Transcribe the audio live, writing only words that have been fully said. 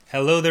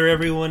Hello there,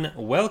 everyone.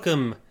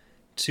 Welcome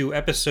to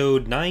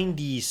episode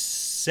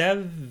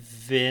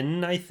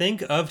 97, I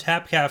think, of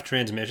Tapcaf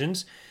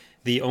Transmissions,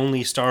 the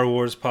only Star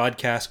Wars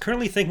podcast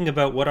currently thinking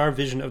about what our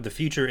vision of the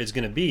future is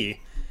going to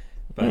be.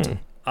 But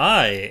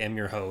I am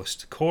your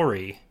host,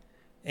 Corey,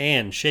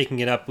 and shaking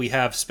it up, we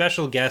have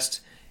special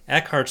guest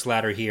Eckhart's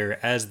Ladder here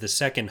as the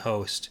second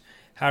host.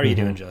 How are you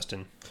doing,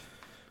 Justin?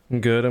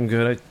 I'm good.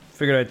 I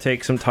figured I'd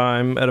take some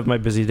time out of my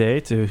busy day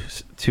to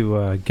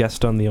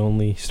guest on the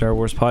only Star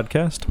Wars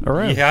podcast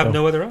around. You have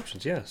no other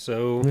options, yeah.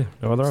 So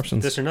no other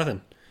options. This or nothing.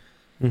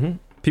 Mm-hmm.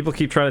 People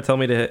keep trying to tell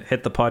me to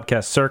hit the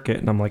podcast circuit,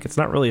 and I'm like, it's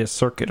not really a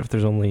circuit if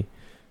there's only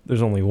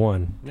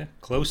one. Yeah,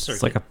 closed circuit.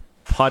 It's like a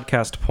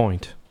podcast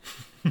point.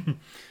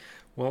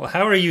 Well,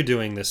 how are you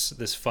doing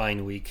this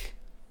fine week?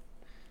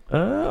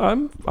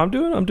 I'm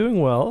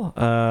doing well.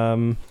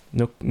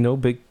 No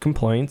big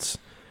complaints.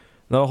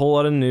 Not a whole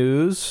lot of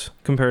news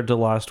compared to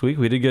last week.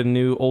 We did get a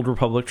new Old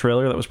Republic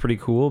trailer that was pretty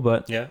cool,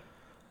 but yeah,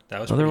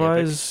 that was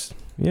otherwise,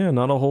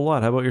 not a whole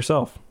lot. How about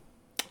yourself?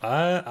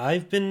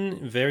 I've been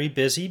very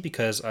busy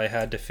because I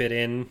had to fit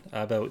in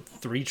about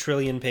 3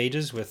 trillion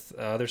pages with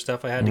other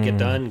stuff I had to get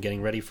done,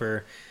 getting ready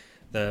for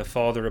the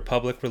Fall of the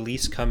Republic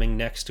release coming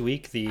next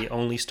week, the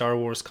only Star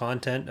Wars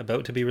content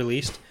about to be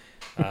released.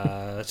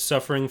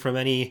 Suffering from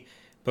any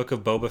Book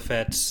of Boba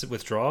Fett's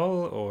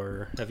withdrawal,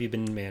 or have you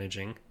been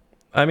managing?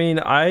 I mean,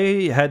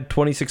 I had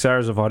 26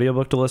 hours of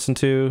audiobook to listen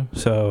to,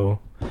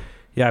 so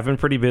yeah, I've been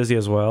pretty busy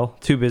as well.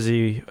 Too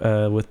busy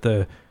with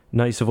the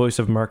nice voice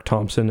of Mark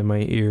Thompson in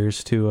my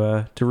ears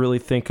to really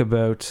think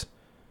about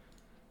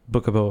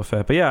Book of Boba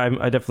Fett. But yeah,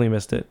 I definitely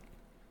missed it.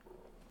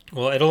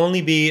 Well, it'll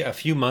only be a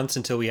few months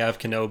until we have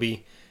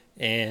Kenobi,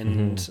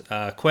 and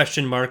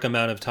question mark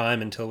amount of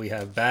time until we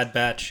have Bad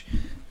Batch.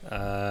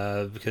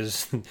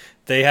 Because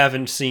they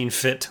haven't seen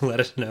fit to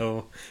let us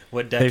know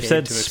what decade they've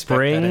said to expect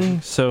spring, that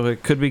in. So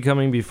it could be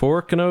coming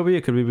before Kenobi.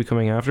 It could be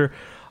coming after.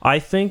 I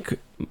think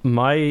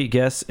my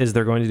guess is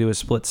they're going to do a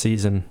split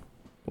season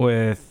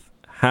with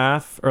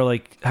half or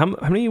like how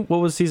many? What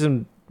was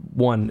season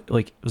 1?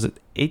 Like, was it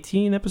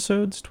 18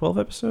 episodes, 12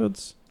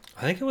 episodes?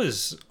 I think it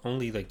was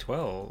only like 10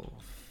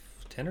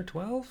 or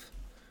 12.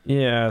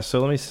 Yeah.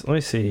 So let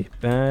me see.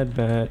 Bad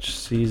Batch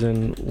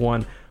season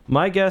 1.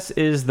 My guess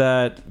is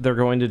that they're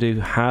going to do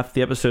half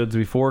the episodes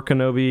before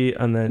Kenobi,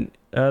 and then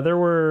there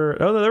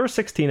were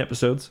 16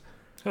 episodes.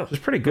 Oh, which is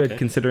pretty good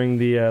considering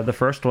the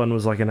first one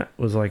was like an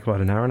hour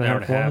and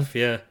a half.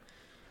 Yeah.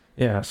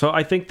 So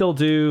I think they'll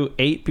do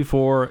 8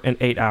 before and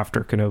 8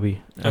 after Kenobi.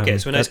 Okay,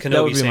 so a nice Kenobi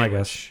that would be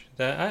sandwich.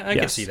 my guess. I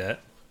can see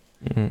that.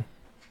 Mm-hmm.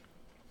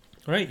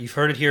 All right, you've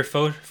heard it here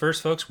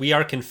first, folks. We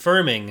are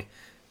confirming,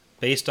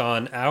 based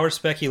on our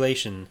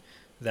speculation,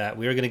 that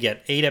we are going to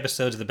get 8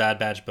 episodes of the Bad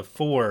Batch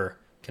before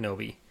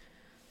Kenobi.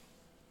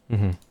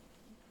 And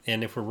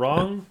if we're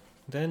wrong,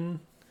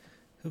 then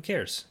who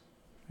cares?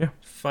 Yeah.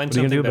 Find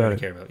something better to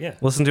care about. Yeah.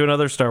 Listen to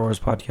another Star Wars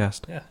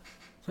podcast. Yeah.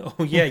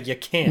 Oh yeah, you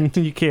can't.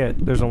 You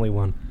can't. There's only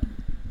one.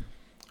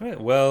 All right.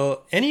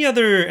 Well, any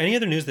other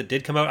news that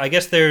did come out? I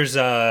guess there's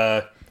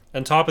on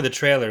top of the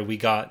trailer we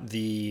got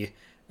the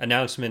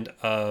announcement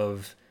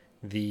of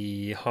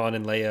the Han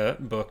and Leia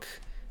book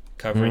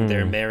covering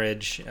their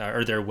marriage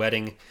or their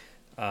wedding.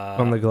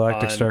 On the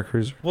Galactic Star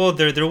Cruiser. Well,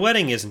 their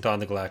wedding isn't on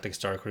the Galactic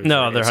Star Cruiser.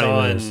 No, their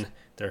honeymoon is.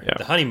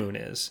 The honeymoon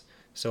is.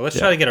 So let's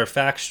try to get our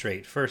facts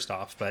straight first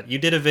off. But you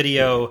did a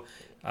video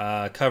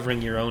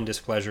covering your own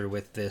displeasure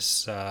with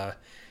this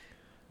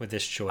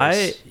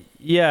choice.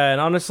 And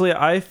honestly,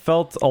 I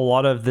felt a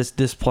lot of this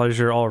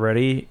displeasure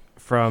already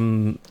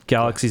from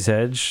Galaxy's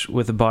Edge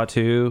with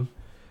Batuu.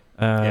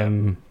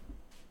 And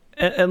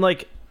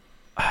like,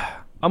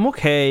 I'm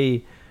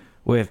okay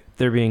with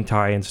there being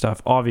tie-in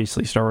stuff.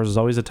 Obviously, Star Wars is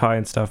always a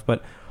tie-in stuff,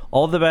 but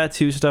all the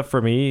Batuu stuff for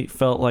me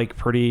felt like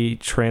pretty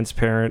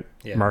transparent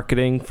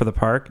marketing for the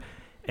park,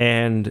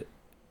 and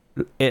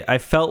I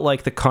felt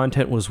like the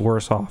content was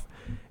worse off.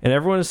 And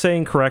everyone is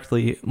saying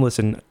correctly,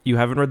 listen, you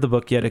haven't read the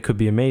book yet, it could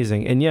be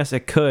amazing. And yes,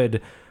 it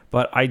could,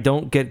 but I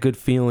don't get good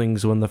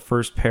feelings when the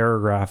first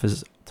paragraph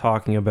is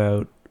talking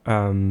about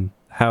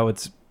how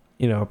it's,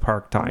 a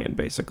park tie-in,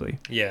 basically.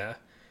 Yeah.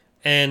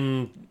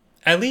 And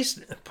at least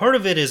part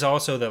of it is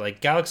also that,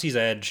 like, Galaxy's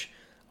Edge,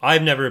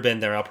 I've never been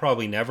there. I'll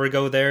probably never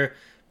go there.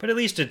 But at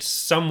least it's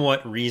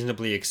somewhat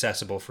reasonably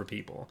accessible for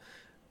people.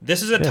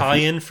 This is a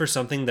tie-in for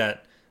something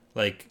that,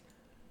 like,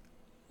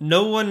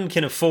 no one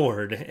can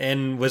afford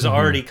and was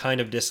already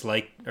kind of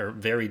disliked or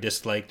very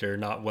disliked or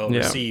not well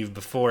received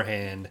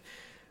beforehand.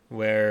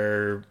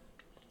 Where,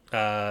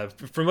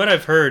 from what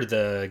I've heard,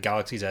 the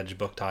Galaxy's Edge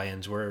book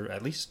tie-ins were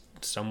at least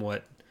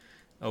somewhat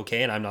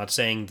okay. And I'm not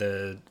saying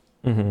the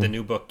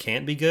new book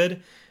can't be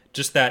good,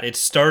 just that it's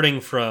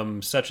starting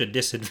from such a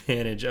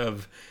disadvantage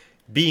of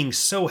being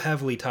so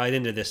heavily tied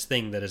into this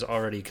thing that is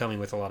already coming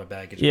with a lot of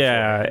baggage.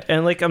 Yeah,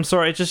 and like, I'm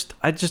sorry,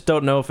 I just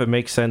don't know if it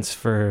makes sense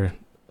for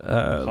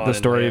the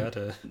story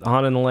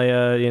Han and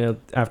Leia,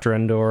 after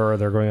Endor, or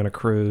they're going on a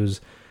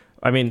cruise.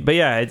 I mean, but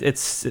yeah,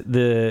 it's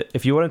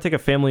if you want to take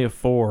a family of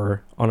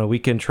 4 on a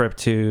weekend trip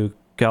to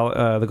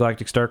the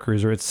Galactic Star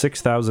Cruiser, it's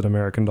 $6,000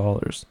 American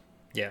dollars.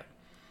 Yeah.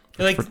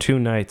 Like for 2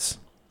 nights.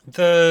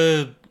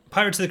 the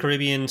Pirates of the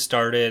Caribbean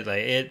started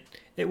like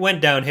it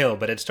went downhill,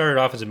 but it started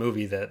off as a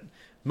movie that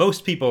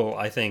most people,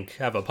 I think,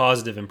 have a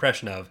positive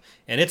impression of,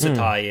 and it's a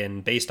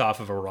tie-in based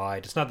off of a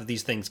ride. It's not that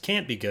these things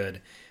can't be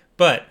good,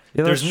 but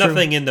there's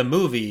nothing in the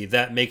movie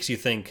that makes you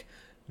think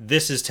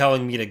this is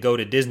telling me to go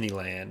to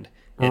Disneyland.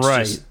 It's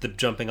just the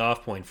jumping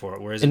off point for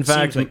it, whereas it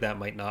seems like that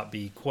might not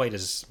be quite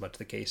as much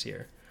the case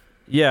here.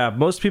 Yeah,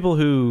 most people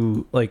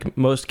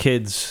most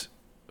kids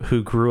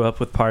who grew up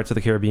with Pirates of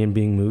the Caribbean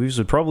being movies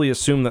would probably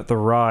assume that the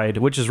ride,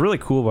 which is really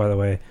cool, by the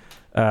way,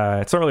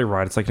 it's not really a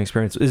ride, it's like an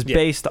experience, is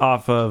based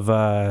off of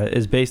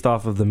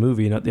the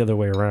movie, not the other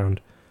way around.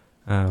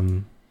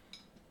 But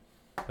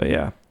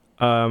yeah.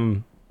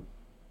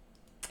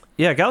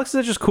 Yeah, Galaxy's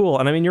Edge is cool,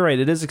 and I mean, you're right,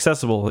 it is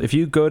accessible. If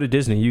you go to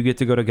Disney, you get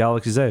to go to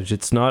Galaxy's Edge.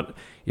 It's not,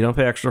 you don't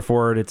pay extra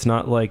for it, it's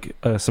not like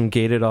some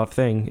gated off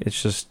thing,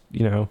 it's just,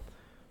 you know,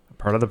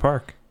 part of the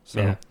park.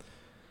 So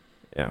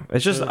yeah,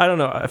 it's just, I don't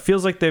know, it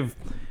feels like they've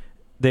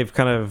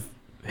kind of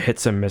hit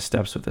some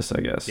missteps with this,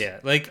 I guess. Yeah,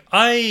 like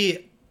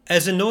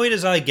as annoyed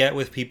as I get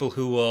with people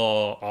who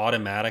will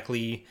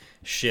automatically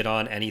shit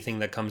on anything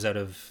that comes out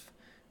of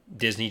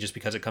Disney just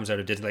because it comes out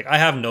of Disney. Like, I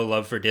have no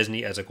love for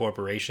Disney as a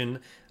corporation.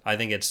 I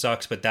think it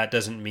sucks, but that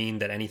doesn't mean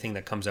that anything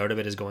that comes out of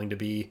it is going to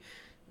be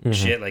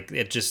shit. Like,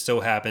 it just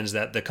so happens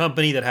that the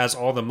company that has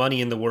all the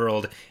money in the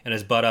world and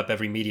has bought up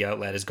every media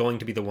outlet is going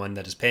to be the one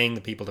that is paying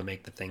the people to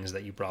make the things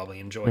that you probably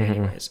enjoy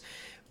anyways.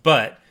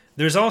 But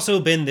there's also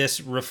been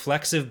this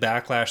reflexive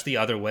backlash the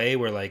other way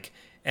where, like,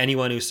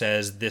 anyone who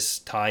says this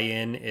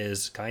tie-in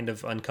is kind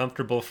of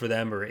uncomfortable for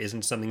them or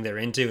isn't something they're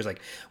into is like,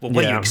 well,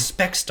 what do you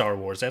expect Star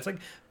Wars? That's like,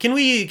 can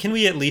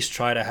we at least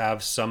try to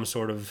have some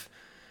sort of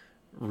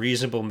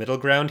reasonable middle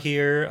ground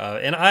here?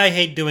 And I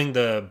hate doing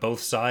the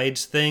both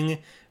sides thing,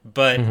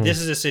 but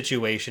this is a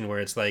situation where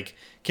it's like,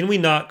 can we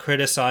not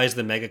criticize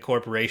the mega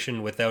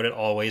corporation without it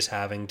always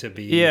having to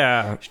be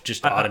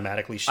just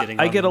automatically shitting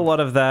on I get them? a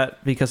lot of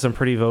that because I'm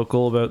pretty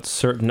vocal about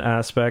certain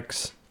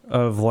aspects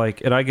of,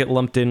 like, and I get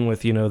lumped in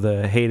with, you know,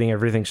 the hating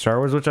everything Star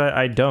Wars, which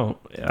I don't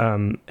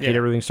hate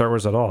everything Star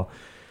Wars at all.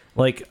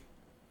 Like,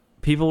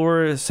 people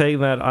were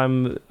saying that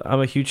I'm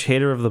a huge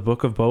hater of the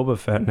Book of Boba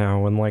Fett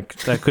now, and like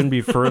that couldn't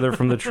be further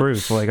from the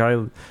truth. Like, I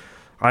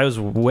was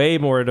way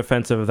more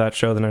defensive of that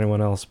show than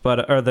anyone else,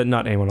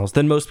 not anyone else,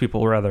 than most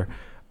people rather.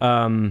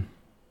 But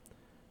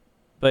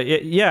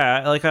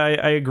yeah, like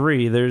I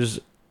agree. There's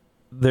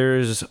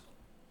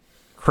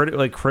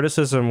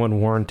criticism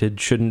when warranted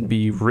shouldn't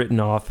be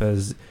written off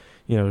as,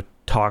 you know,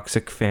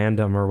 toxic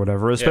fandom or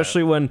whatever,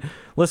 especially when,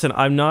 listen,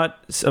 I'm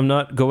not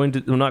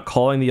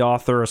calling the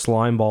author a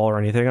slime ball or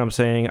anything. I'm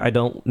saying I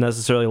don't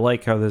necessarily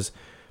like how this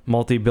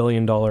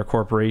multi-billion-dollar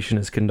corporation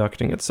is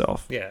conducting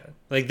itself. Yeah,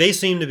 like, they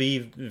seem to be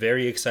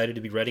very excited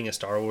to be writing a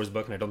Star Wars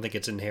book, and I don't think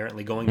it's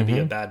inherently going to be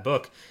a bad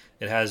book.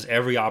 It has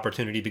every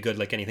opportunity to be good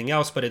like anything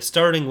else, but it's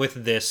starting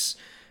with this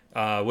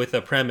with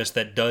a premise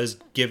that does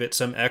give it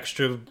some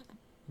extra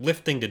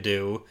lifting to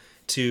do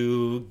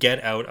to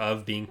get out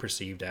of being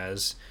perceived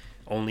as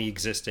only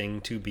existing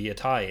to be a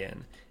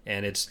tie-in,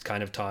 and it's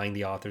kind of tying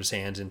the author's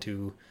hands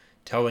into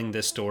telling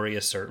this story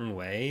a certain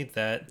way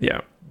that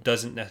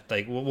doesn't,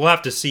 like, we'll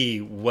have to see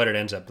what it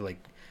ends up,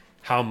 like,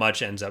 how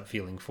much ends up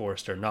feeling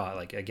forced or not.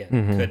 Like, again,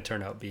 it could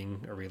turn out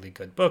being a really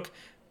good book,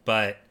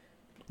 but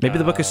maybe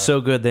the book is so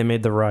good they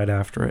made the ride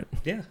after it.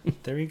 Yeah,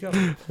 there you go.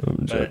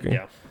 I'm joking.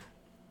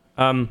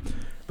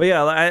 But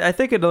yeah, I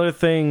think another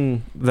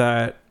thing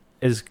that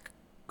is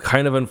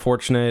kind of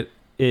unfortunate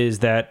is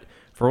that,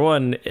 for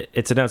one,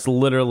 it's announced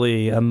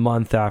literally a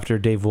month after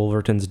Dave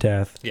Wolverton's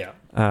death. Yeah.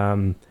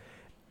 And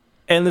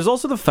there's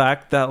also the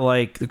fact that,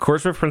 like, The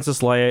Courtship of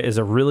Princess Leia is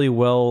a really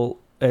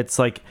it's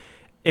like,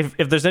 if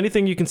there's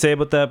anything you can say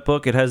about that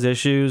book, it has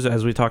issues,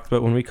 as we talked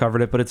about when we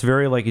covered it, but it's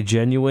very, like,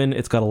 genuine.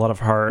 It's got a lot of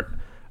heart.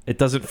 It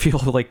doesn't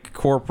feel like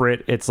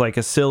corporate. It's like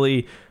a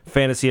silly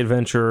fantasy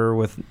adventure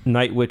with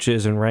night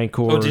witches and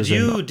rancors.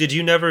 Oh, did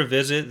you never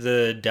visit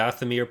the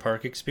Dathomir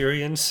Park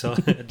experience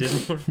at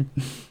Disney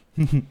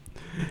World?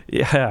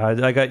 Yeah,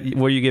 I got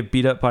where you get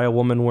beat up by a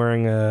woman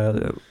wearing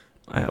a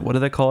what do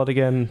they call it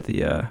again?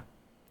 The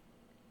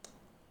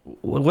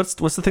what's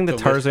the thing that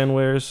Tarzan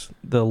wears?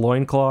 The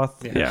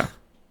loincloth? Yeah,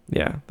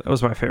 that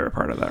was my favorite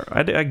part of that.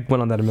 I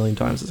went on that a million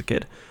times as a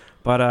kid,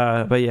 but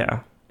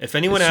yeah. If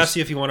anyone asks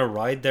you if you want to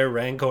ride their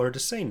Rancor,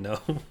 just say no.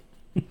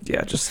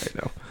 Yeah, just say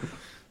no.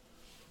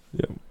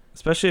 Yeah,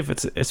 especially if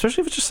it's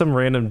just some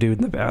random dude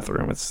in the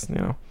bathroom. It's, you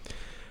know.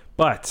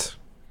 But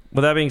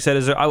with that being said,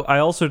 I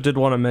also did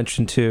want to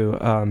mention too.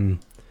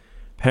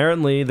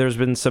 Apparently, there's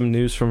been some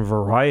news from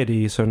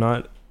Variety. So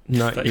not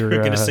I thought you were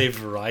going to say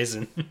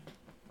Verizon.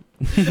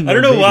 I No,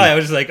 don't know maybe. why. I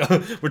was like,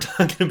 oh, we're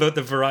talking about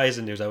the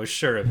Verizon news. I was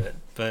sure of it,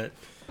 but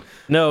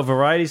no.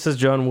 Variety says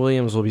John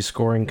Williams will be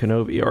scoring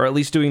Kenobi, or at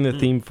least doing the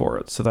theme for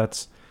it. So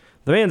that's,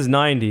 the man's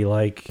 90.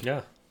 Like,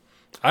 yeah,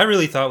 I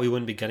really thought we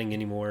wouldn't be getting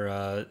any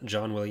more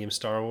John Williams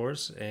Star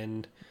Wars,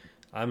 and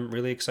I'm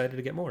really excited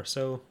to get more.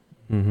 So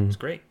it's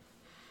great.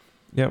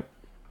 Yep.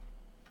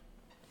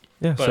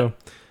 Yeah. But so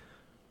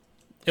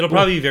it'll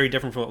probably be very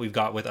different from what we've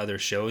got with other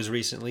shows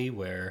recently,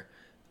 where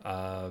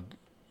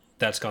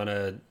that's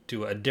gonna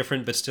do a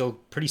different but still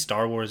pretty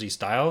Star Warsy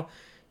style.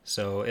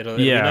 So it'll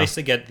be nice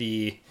to get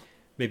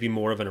maybe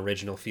more of an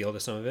original feel to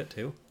some of it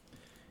too.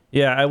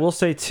 Yeah, I will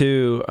say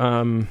too,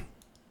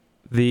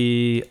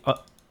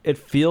 it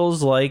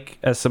feels like,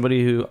 as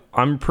somebody who,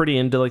 I'm pretty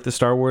into like the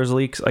Star Wars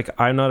leaks, like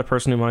I'm not a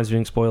person who minds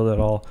being spoiled at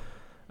all.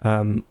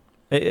 Well,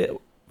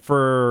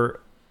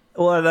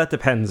 that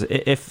depends.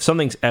 If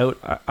something's out,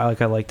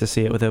 I like to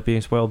see it without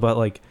being spoiled, but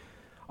like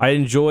I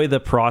enjoy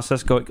the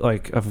process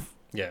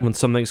when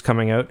something's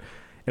coming out.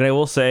 And I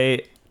will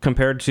say,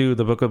 compared to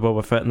the Book of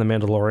Boba Fett and the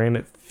Mandalorian,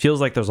 it feels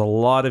like there's a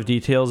lot of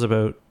details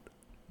about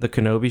the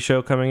Kenobi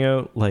show coming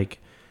out, like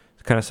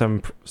kind of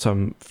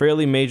some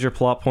fairly major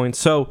plot points.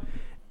 So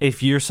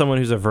if you're someone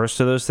who's averse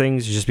to those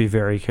things, you just be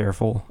very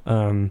careful.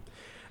 And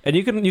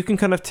you can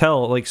kind of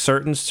tell, like,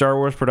 certain Star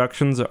Wars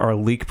productions are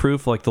leak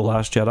proof, like The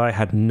Last Jedi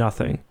had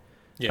nothing.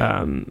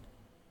 Yeah.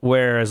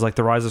 Whereas like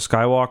The Rise of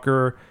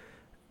Skywalker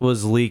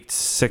was leaked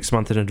 6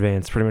 months in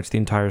advance, pretty much the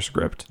entire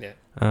script. Yeah.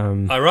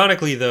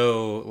 Ironically,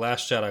 though,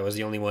 Last Jedi was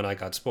the only one I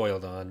got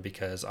spoiled on,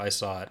 because I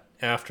saw it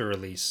after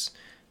release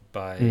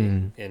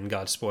and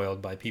got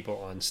spoiled by people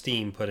on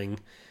Steam putting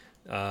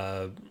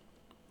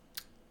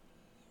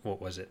what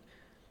was it?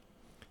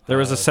 There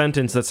was a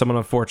sentence that someone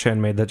on 4chan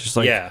made that just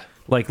like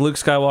Luke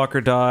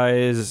Skywalker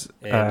dies,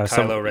 and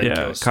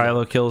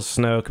Kylo kills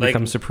Snoke,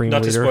 becomes Supreme Leader.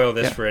 Not to spoil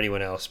this for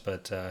anyone else,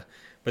 but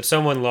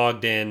someone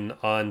logged in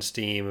on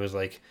Steam. It was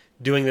like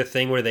doing the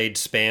thing where they'd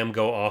spam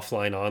go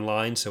offline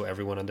online, so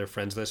everyone on their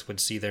friends list would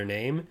see their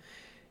name.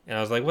 And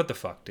I was like, what the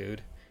fuck,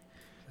 dude?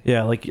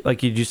 Yeah,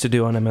 like you used to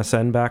do on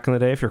MSN back in the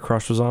day if your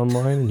crush was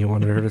online and you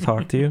wanted her to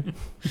talk to you.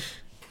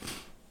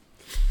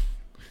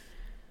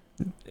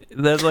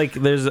 That, like,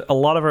 there's a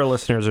lot of our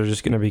listeners are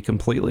just going to be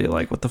completely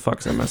like, what the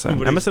fuck's MSN?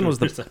 MSN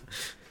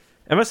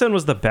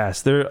was the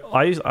best.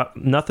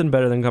 Nothing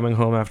better than coming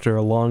home after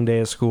a long day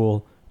of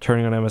school,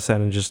 turning on MSN,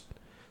 and it's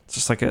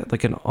just like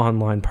an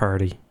online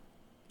party.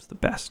 It's the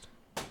best.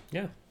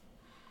 Yeah.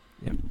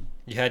 Yeah.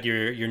 You had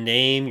your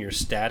name, your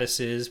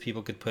statuses.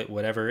 People could put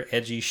whatever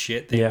edgy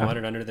shit they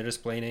wanted under their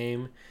display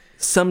name.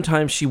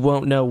 Sometimes she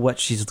won't know what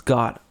she's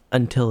got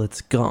until it's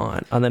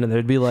gone, and then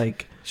there'd be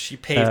like, she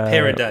paid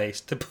paradise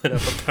to put up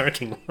a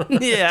parking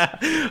lot. Yeah.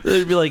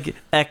 There'd be like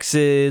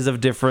X's of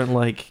different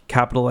like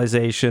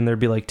capitalization. There'd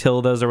be like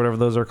tildes or whatever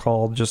those are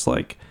called. Just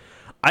like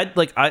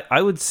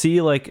I would see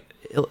like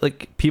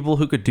people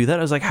who could do that.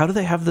 I was like, how do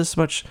they have this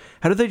much?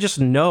 How do they just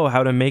know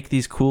how to make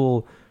these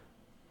cool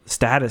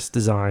status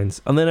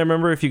designs? And then I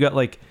remember if you got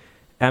like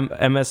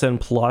MSN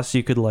Plus,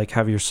 you could like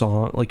have your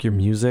song, like your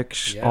music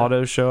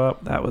auto show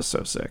up. That was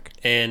so sick.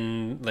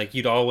 And like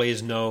you'd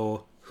always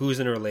know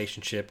who's in a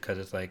relationship, because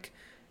it's like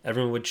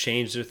everyone would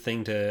change their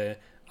thing to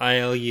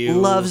ILU.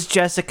 Loves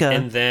Jessica.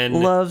 And then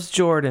loves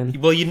Jordan.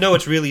 Well, you know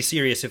it's really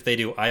serious if they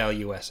do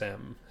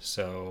ILUSM.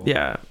 So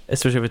yeah,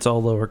 especially if it's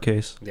all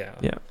lowercase. Yeah.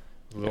 Yeah.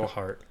 Little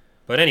heart.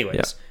 But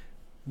anyways,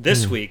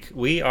 this week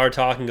we are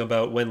talking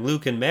about when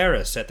Luke and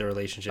Mara set their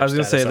relationship. I was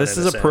going to say, this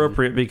is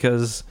appropriate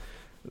because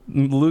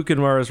Luke and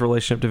Mara's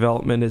relationship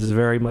development is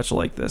very much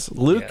like this.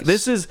 Luke,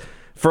 this is...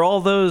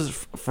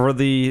 For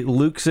the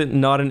Luke's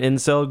not an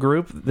incel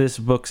group, this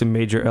book's a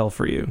major L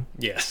for you.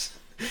 Yes.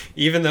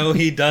 Even though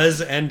he does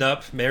end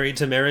up married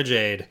to Mara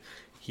Jade,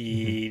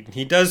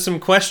 he does some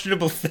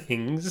questionable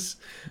things,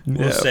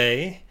 we'll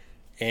say.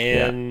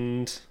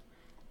 And,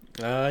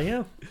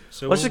 So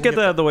let's just get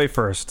that out of the way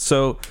first.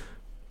 So,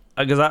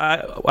 because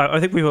I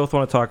think we both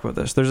want to talk about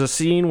this. There's a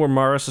scene where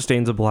Mara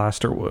sustains a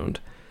blaster wound,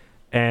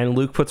 and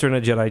Luke puts her in a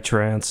Jedi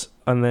trance,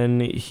 and then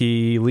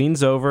he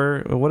leans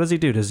over. What does he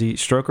do? Does he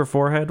stroke her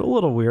forehead? A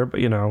little weird, but,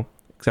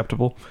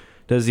 acceptable.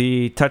 Does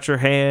he touch her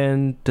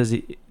hand? Does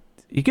he...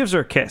 He gives her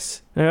a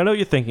kiss. And I know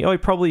you're thinking, he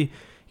probably,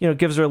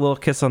 gives her a little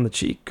kiss on the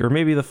cheek, or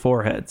maybe the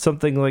forehead.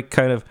 Something like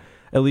kind of,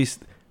 at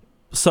least,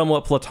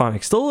 somewhat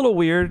platonic. Still a little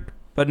weird,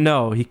 but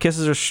no. He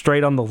kisses her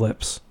straight on the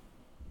lips.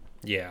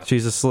 Yeah.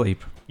 She's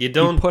asleep. You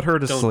don't put her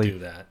to sleep. Do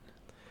that.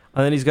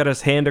 And then he's got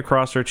his hand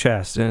across her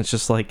chest, and it's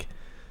just like...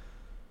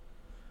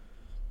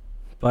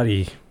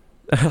 Buddy,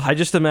 I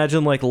just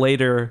imagine like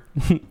later,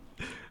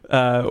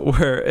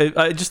 where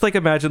I just like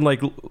imagine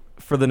like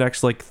for the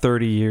next like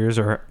 30 years,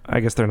 or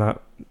I guess they're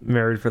not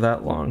married for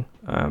that long.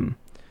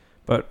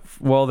 But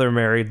while they're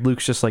married,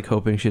 Luke's just like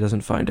hoping she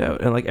doesn't find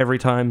out. And like every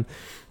time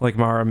like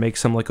Mara makes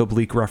some like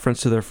oblique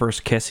reference to their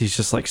first kiss, he's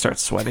just like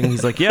starts sweating.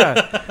 He's like,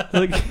 yeah,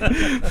 like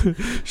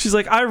she's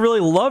like, I really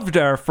loved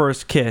our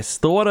first kiss,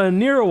 the one on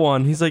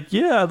Nirwan. He's like,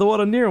 yeah, the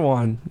one on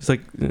Nirwan.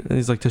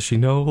 He's like, does she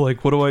know?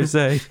 Like, what do I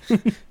say?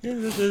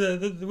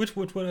 Which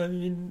one? I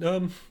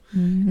mean,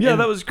 yeah,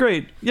 that was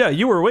great. Yeah,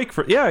 you were awake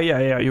for. Yeah,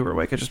 you were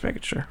awake. I just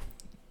making sure.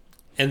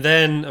 And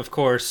then, of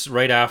course,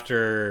 right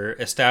after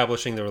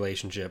establishing the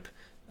relationship,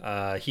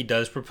 he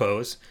does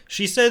propose.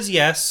 She says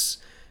yes,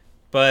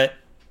 but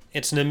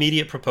it's an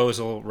immediate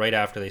proposal right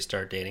after they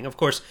start dating. Of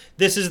course,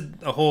 this is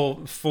a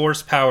whole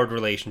force-powered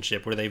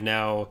relationship where they've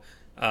now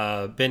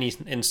been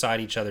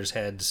inside each other's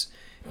heads,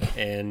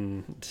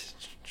 and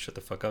Shut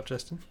the fuck up,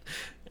 Justin.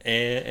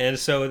 And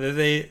so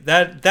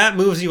that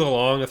moves you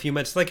along a few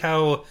minutes, like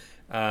how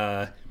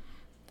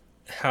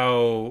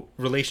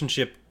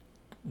relationship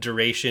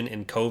duration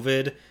in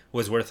COVID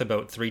was worth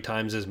about 3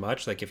 times as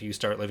much. Like if you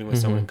start living with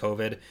someone in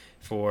COVID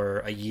for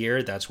a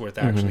year, that's worth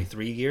actually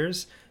 3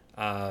 years.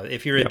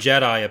 If you're a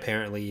Jedi,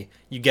 apparently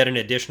you get an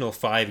additional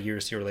 5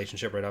 years to your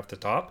relationship right off the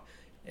top.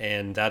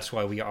 And that's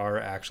why we are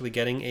actually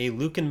getting a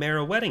Luke and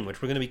Mara wedding,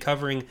 which we're going to be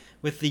covering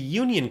with the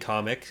Union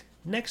comic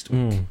next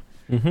week.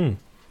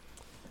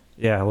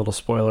 Yeah, a little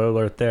spoiler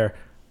alert there.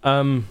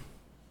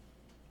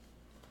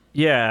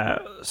 Yeah,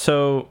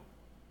 so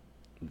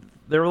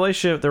the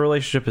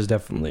relationship is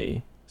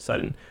definitely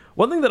sudden.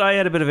 One thing that I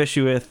had a bit of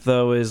issue with,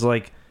 though, is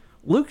like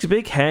Luke's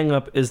big hang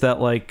up is that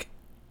like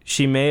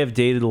she may have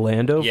dated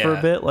Lando for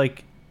a bit.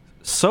 Like,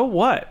 so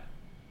what?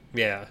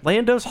 Yeah,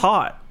 Lando's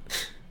hot.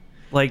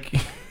 Like,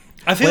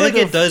 I feel like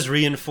it does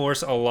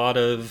reinforce a lot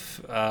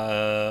of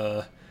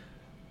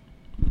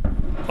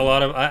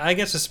I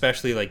guess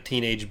especially like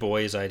teenage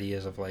boys'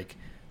 ideas of like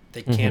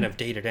they can't have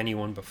dated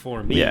anyone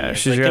before me. Yeah,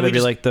 she's like, got to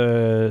be like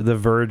the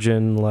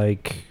virgin,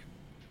 like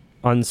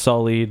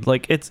unsullied.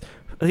 Like I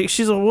think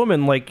she's a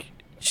woman. Like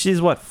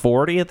she's what,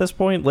 40 at this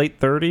point, late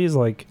 30s.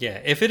 Like,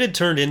 yeah, if it had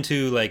turned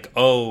into like,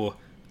 oh,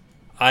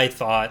 I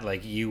thought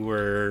like you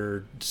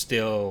were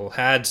still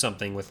had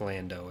something with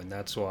Lando, and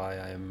that's why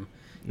I'm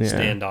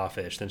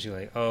standoffish. Then she's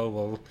like, oh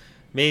well,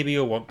 maybe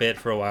a bit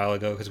for a while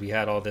ago because we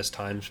had all this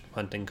time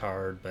hunting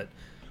card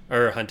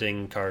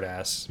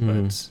ass, but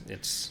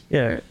it's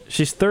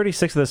she's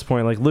 36 at this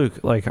point. Like,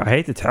 Luke, like I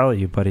hate to tell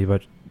you, buddy,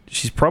 but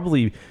she's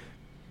probably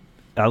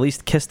at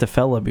least kissed a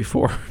fella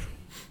before.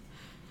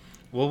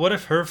 Well, what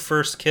if her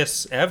first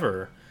kiss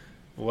ever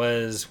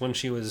was when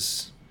she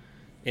was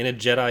in a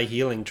Jedi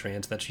healing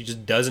trance that she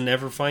just doesn't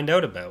ever find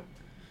out about?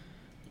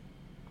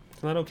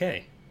 It's not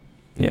okay.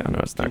 Yeah, no,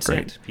 it's not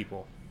Consent, great.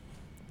 people.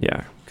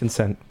 Yeah,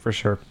 consent for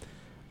sure.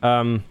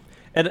 And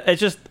it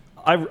just,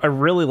 I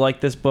really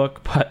like this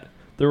book, but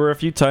there were a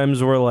few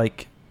times where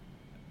like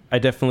I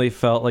definitely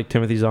felt like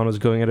Timothy Zahn was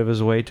going out of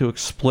his way to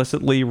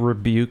explicitly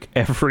rebuke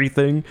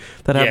everything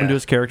that happened to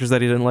his characters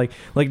that he didn't like.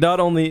 Like,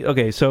 not only,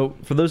 okay, so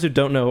for those who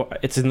don't know,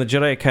 it's in the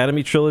Jedi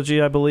Academy trilogy,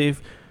 I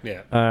believe.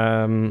 Yeah.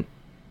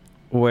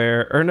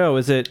 Where, or no,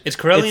 is it? It's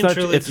Corellian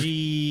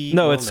trilogy.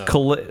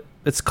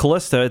 It's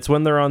Callista. It's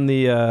when they're on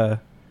the,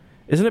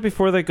 isn't it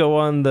before they go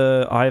on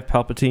the Eye of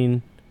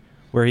Palpatine,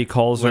 where he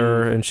calls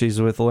her and she's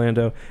with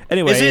Lando?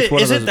 Anyway,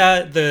 is it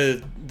that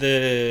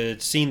the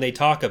scene they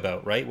talk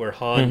about, right, where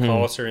Han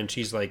calls her and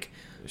she's like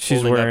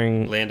she's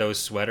wearing Lando's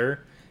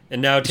sweater,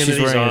 and now Timothy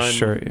she's wearing Zahn, a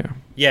shirt,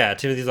 yeah,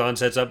 Timothy Zahn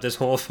sets up this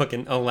whole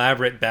fucking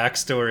elaborate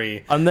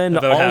backstory, and then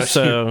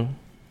also,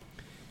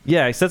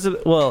 he sets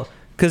up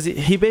because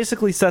he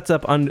basically sets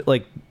up on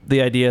like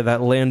the idea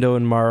that Lando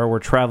and Mara were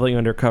traveling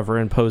undercover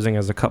and posing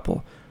as a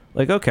couple.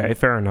 Like, okay,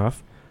 fair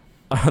enough.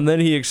 And then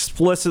he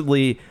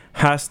explicitly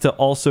has to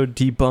also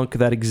debunk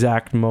that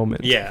exact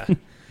moment. Yeah.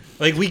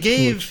 Like, we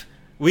gave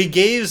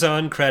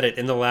Zahn credit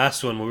in the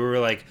last one where we were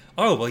like,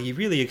 oh, well, you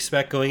really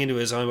expect going into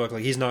his Zahn book,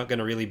 like, he's not going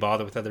to really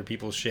bother with other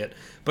people's shit.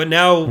 But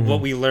now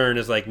what we learn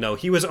is, like, no,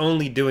 he was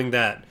only doing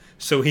that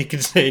so he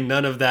could say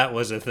none of that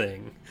was a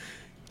thing.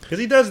 Because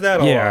he does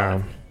that a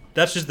lot.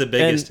 That's just the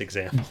biggest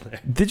example there.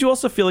 Did you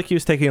also feel like he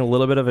was taking a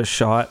little bit of a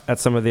shot at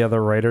some of the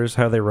other writers,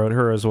 how they wrote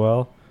her as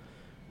well?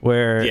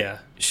 Where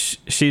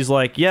she's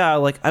like, yeah,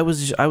 like I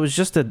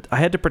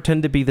had to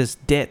pretend to be this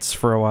ditz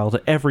for a while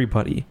to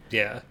everybody.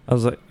 Yeah. I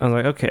was like,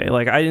 okay,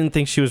 like I didn't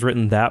think she was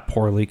written that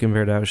poorly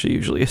compared to how she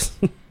usually is.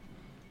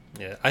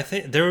 Yeah, I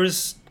think there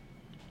was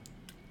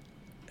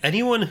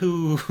anyone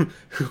who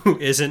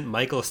isn't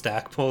Michael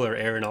Stackpole or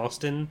Aaron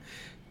Alston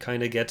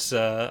kind of gets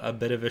a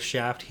bit of a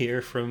shaft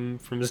here from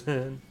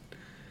Zahn.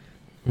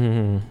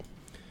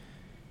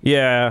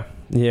 Yeah.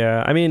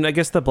 I mean, I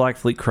guess the Black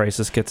Fleet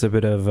Crisis gets a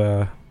bit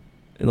of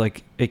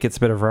like it gets a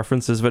bit of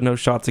references, but no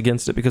shots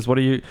against it. Because what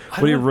are you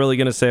really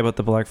going to say about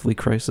the Black Fleet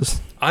Crisis?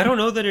 I don't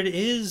know that it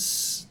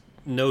is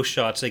no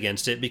shots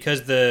against it,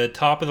 because the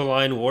top of the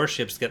line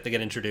warships that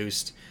get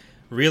introduced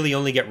really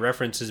only get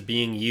references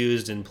being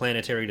used in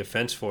planetary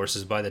defense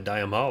forces by the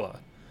Diamala,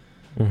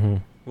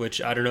 which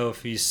I don't know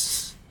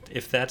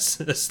if that's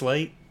a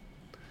slight.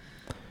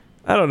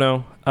 I don't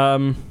know.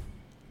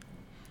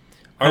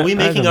 Are we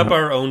making up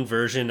our own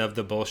version of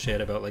the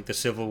bullshit about like the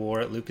Civil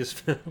War at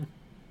Lucasfilm?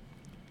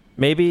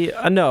 Maybe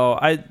no.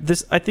 I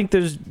think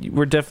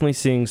we're definitely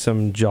seeing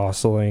some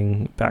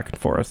jostling back and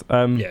forth.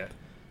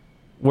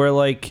 Where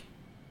like,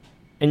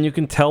 and you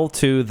can tell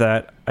too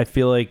that I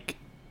feel like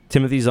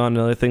Timothy's on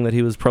another thing that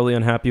he was probably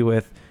unhappy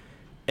with,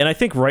 and I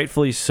think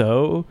rightfully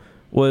so,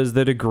 was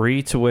the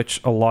degree to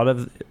which a lot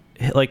of,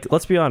 like,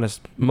 let's be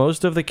honest,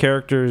 most of the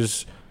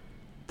characters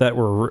that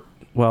were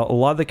a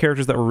lot of the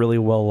characters that were really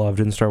well loved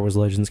in Star Wars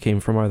Legends came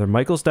from either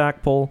Michael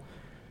Stackpole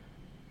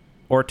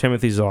or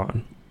Timothy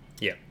Zahn.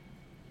 Yeah.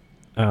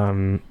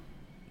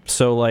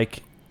 So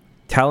like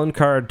Talon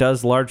Karrde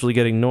does largely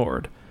get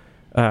ignored.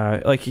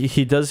 Like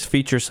he does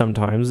feature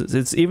sometimes.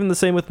 It's even the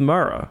same with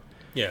Mara.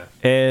 Yeah.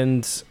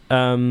 And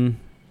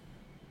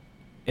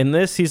in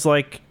this, he's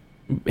like,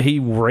 he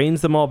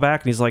reins them all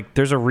back, and he's like,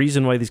 there's a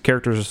reason why these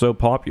characters are so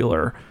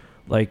popular.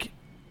 Like,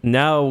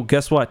 now,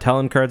 guess what?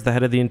 Talonkar's the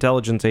head of the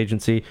intelligence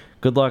agency.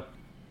 Good luck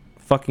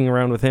fucking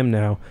around with him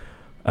now.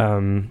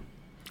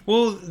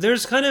 Well,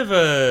 there's kind of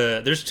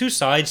there's two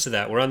sides to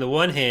that, where on the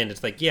one hand,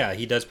 it's like, yeah,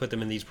 he does put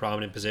them in these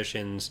prominent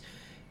positions,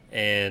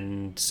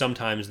 and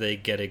sometimes they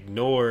get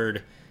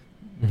ignored,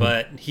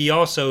 but he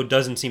also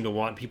doesn't seem to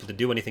want people to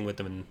do anything with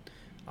them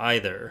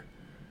either.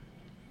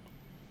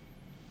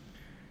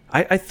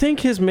 I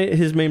think his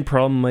main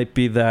problem might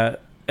be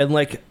that, and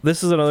like,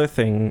 this is another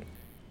thing,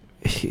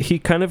 he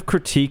kind of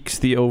critiques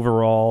the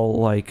overall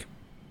like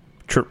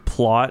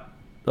plot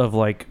of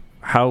like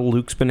how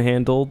Luke's been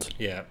handled.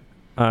 Yeah.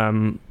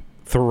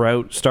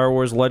 Throughout Star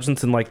Wars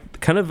Legends, and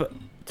like kind of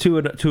to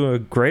a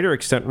greater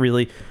extent,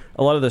 really,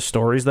 a lot of the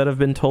stories that have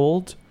been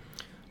told.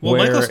 Well,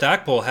 Michael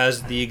Stackpole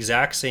has the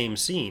exact same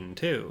scene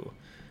too,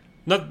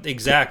 not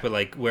exact, but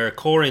like where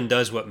Corran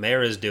does what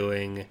Mara's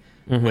doing,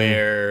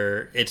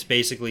 where it's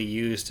basically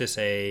used to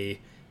say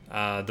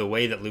the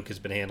way that Luke has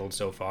been handled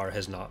so far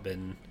has not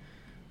been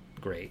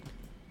great.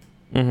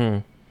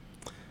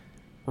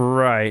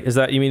 Right. Is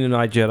that, you mean in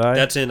iJedi?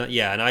 That's in,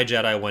 yeah, in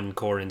iJedi when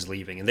Corran's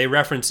leaving. And they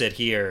reference it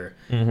here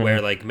where,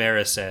 like,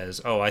 Mara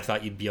says, oh, I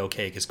thought you'd be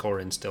okay because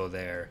Corran's still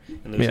there.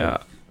 And yeah.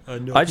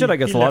 Like, no, iJedi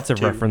gets lots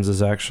of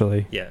references,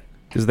 actually. Yeah.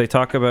 Because they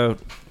talk about,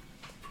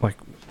 like,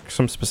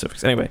 some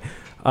specifics. Anyway.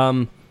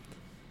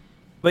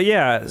 But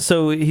yeah,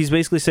 so he's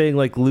basically saying,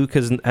 like, Luke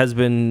has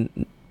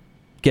been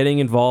getting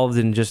involved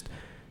in just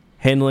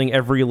handling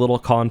every little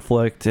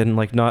conflict and,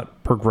 like,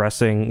 not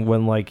progressing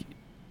when, like,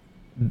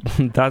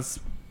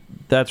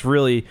 that's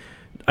really,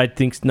 I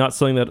think, not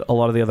something that a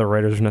lot of the other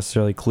writers are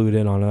necessarily clued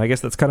in on. And I guess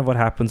that's kind of what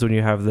happens when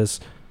you have this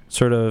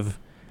sort of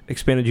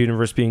expanded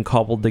universe being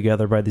cobbled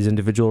together by these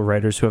individual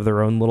writers who have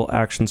their own little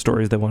action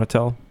stories they want to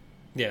tell.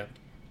 Yeah.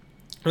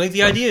 Like,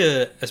 the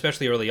idea,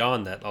 especially early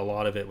on, that a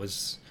lot of it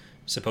was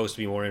supposed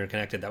to be more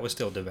interconnected, that was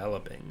still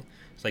developing.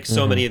 It's like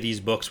so many of these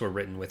books were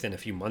written within a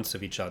few months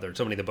of each other.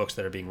 So many of the books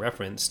that are being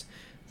referenced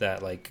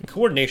that, like,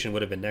 coordination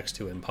would have been next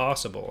to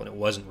impossible. And it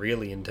wasn't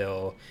really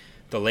until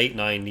the late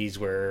 90s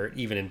where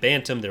even in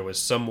Bantam there was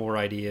some more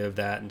idea of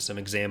that and some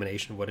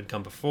examination of what had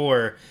come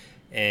before,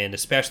 and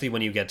especially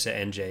when you get to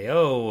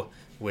NJO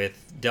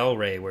with Del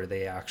Rey, where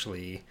they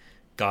actually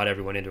got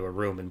everyone into a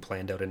room and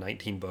planned out a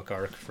 19-book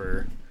arc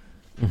for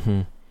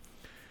the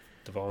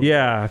volume.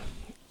 Yeah,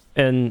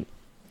 and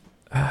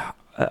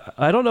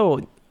I don't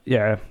know,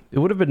 yeah, it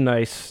would have been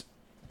nice.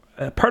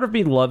 Part of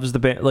me loves the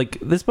band. Like,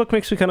 this book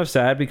makes me kind of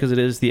sad because it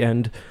is the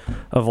end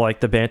of like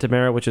the Bantam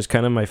era, which is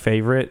kind of my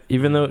favorite.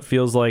 Even though it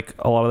feels like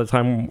a lot of the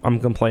time I'm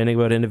complaining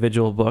about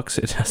individual books,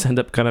 it does end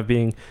up kind of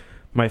being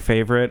my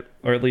favorite,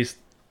 or at least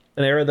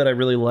an era that I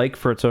really like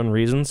for its own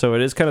reason. So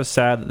it is kind of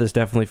sad that this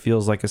definitely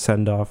feels like a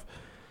send off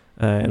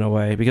in a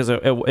way, because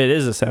it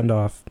is a send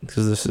off,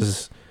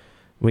 because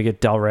we get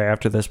Del Rey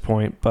after this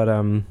point. But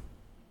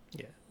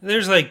yeah,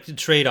 there's like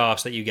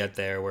trade-offs that you get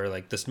there, where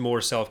like this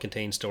more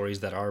self-contained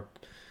stories that are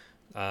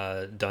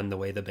done the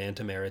way the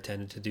Bantam era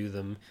tended to do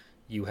them,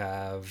 you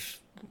have,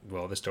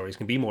 well, the stories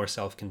can be more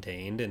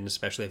self-contained, and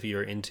especially if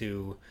you're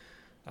into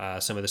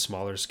some of the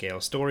smaller scale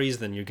stories,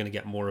 then you're going to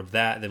get more of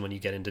that than when you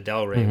get into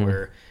Del Rey,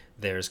 where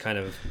there's kind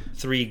of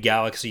 3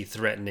 galaxy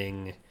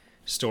threatening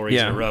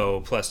stories in a row,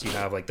 plus you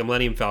have like the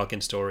Millennium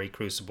Falcon story,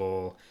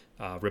 Crucible,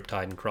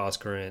 Riptide, and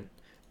Crosscurrent,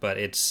 but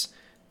it's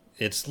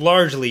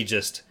largely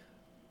just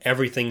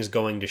everything's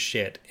going to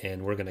shit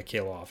and we're going to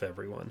kill off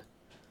everyone.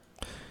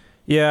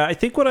 Yeah, I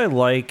think what I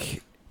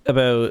like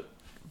about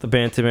the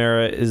Bantam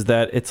era is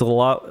that it's a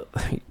lot.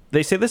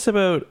 They say this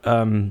about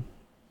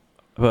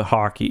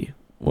hockey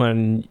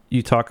when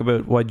you talk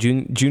about why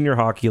junior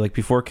hockey, like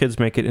before kids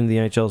make it into the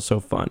NHL, is so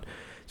fun.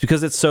 It's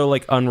because it's so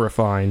like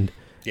unrefined,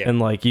 and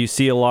like you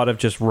see a lot of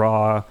just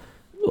raw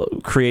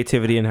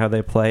creativity in how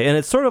they play, and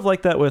it's sort of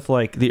like that with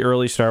like the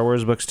early Star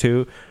Wars books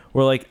too,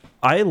 where like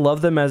I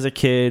love them as a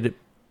kid,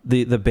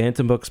 the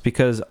Bantam books,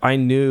 because I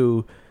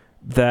knew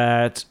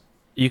that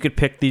you could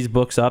pick these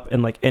books up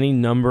and like any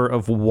number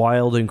of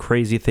wild and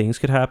crazy things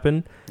could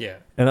happen. Yeah.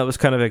 And that was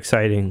kind of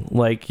exciting.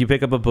 Like you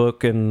pick up a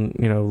book and,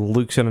 you know,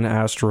 Luke's on an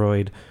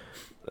asteroid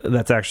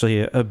that's actually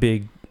a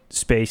big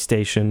space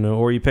station,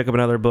 or you pick up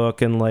another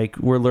book and like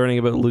we're learning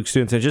about Luke's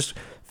students. It just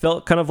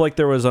felt kind of like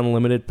there was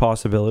unlimited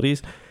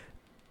possibilities.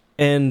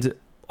 And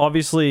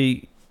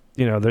obviously,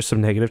 you know, there's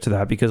some negative to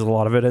that because a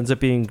lot of it ends up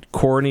being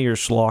corny or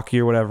schlocky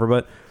or whatever.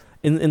 But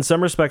in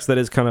some respects, that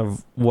is kind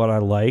of what I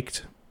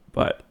liked.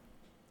 But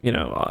you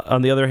know,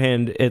 on the other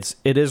hand, it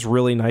is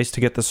really nice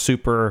to get the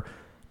super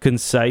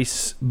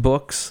concise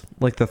books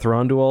like the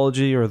Thrawn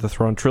duology or the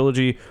Thrawn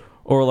trilogy,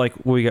 or like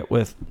we get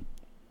with,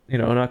 you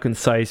know, not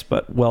concise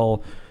but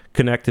well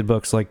connected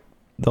books like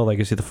the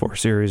Legacy of the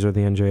Force series or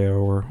the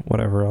NJO or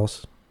whatever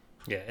else.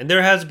 Yeah, and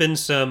there has been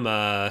some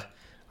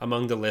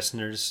among the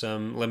listeners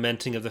some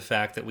lamenting of the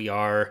fact that we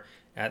are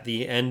at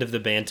the end of the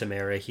Bantam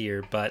era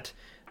here, but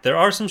there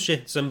are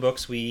some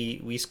books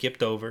we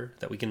skipped over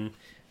that we can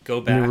go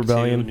back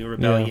to. New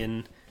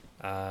Rebellion,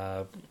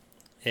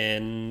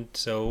 And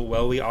so,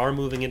 while we are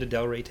moving into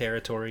Del Rey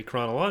territory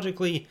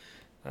chronologically,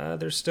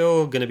 there's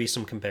still going to be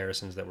some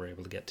comparisons that we're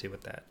able to get to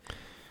with that.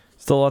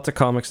 Still lots of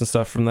comics and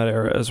stuff from that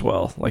era as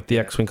well, like the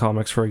X-Wing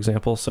comics, for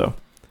example. So,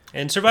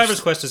 and Survivor's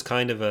Quest is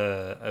kind of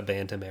a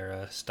Bantam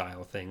era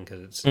style thing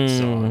because it's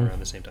still on around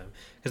the same time.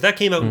 Because that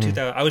came out in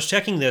 2000. I was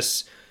checking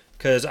this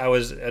because I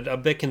was a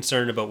bit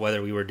concerned about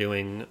whether we were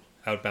doing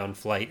Outbound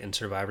Flight and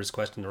Survivor's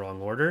Quest in the wrong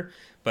order.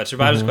 But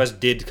Survivor's Quest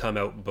did come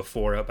out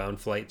before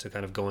Outbound Flight, so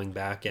kind of going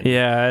back and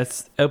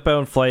it's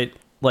Outbound Flight.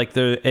 Like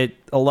a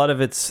lot of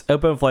its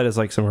Outbound Flight is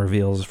like some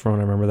reveals from what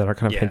I remember that are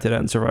kind of hinted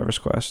at in Survivor's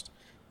Quest.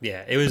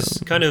 Yeah, it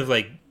was kind of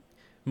like,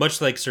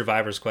 much like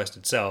Survivor's Quest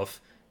itself,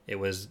 it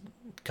was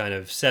kind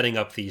of setting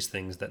up these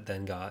things that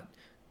then got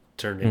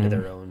turned into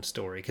their own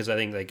story. Because I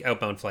think like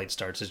Outbound Flight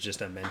starts as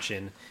just a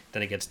mention,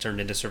 then it gets turned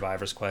into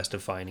Survivor's Quest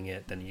of finding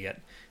it, then you get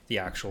the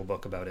actual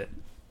book about it.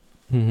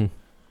 Mm-hmm.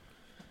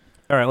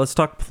 All right, let's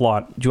talk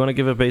plot. Do you want to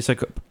give a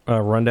basic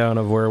rundown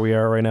of where we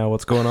are right now,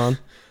 what's going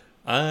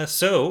on?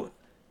 So,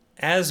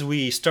 as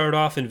we start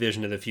off in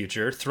Vision of the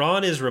Future,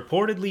 Thrawn is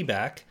reportedly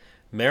back.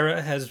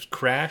 Mara has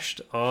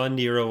crashed on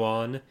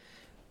Nerowan.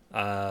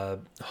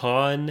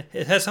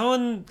 Has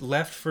Han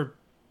left for...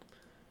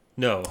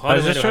 No, Han I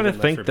was just trying to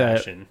think that...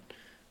 Bastion.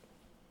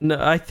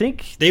 No, I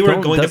think... They were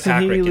going to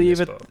Pacrick in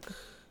this book,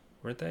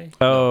 weren't they?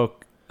 Oh,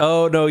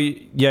 no,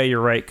 yeah,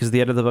 you're right, because the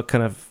end of the book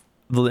kind of...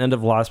 The end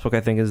of the last book, I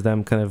think, is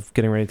them kind of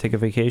getting ready to take a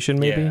vacation,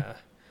 maybe? Yeah.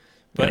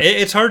 But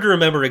it's hard to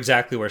remember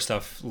exactly where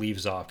stuff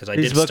leaves off, because I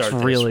did start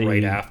this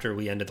right after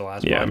we ended the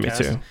last podcast. Me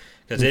too.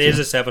 Because it is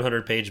a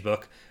 700-page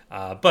book.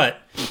 But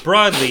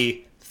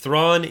broadly,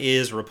 Thrawn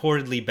is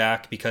reportedly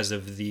back because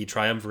of the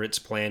Triumvirate's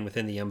plan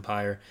within the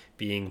Empire,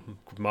 being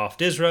Moff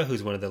Dizra,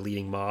 who's one of the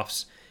leading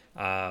Moffs,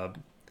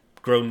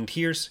 Groden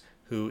Tierce,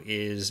 who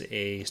is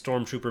a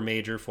stormtrooper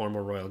major,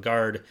 former Royal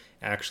Guard,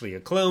 actually a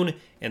clone,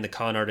 and the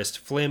con artist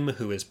Flim,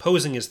 who is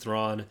posing as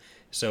Thrawn.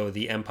 So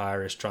the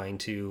Empire is trying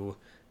to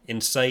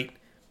incite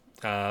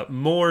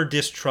more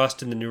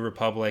distrust in the New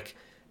Republic,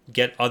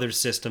 get other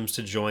systems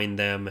to join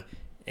them,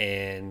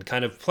 and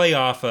kind of play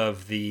off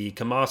of the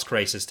Kamas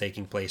crisis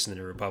taking place in the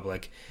New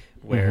Republic,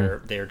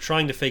 where they're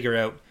trying to figure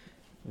out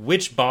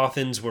which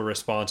Bothans were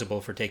responsible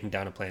for taking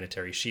down a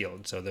planetary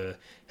shield. So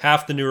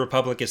half the New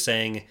Republic is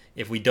saying,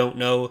 if we don't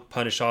know,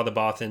 punish all the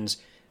Bothans.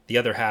 The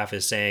other half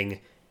is saying,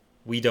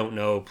 we don't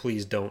know,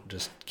 please don't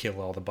just kill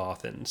all the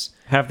Bothans.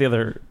 Half the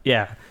other,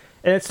 yeah.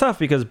 And it's tough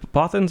because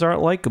Bothans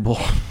aren't likable.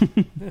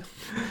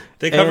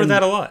 They cover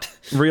that a lot.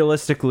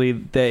 Realistically,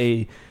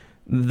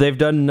 they've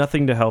done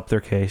nothing to help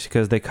their case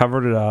because they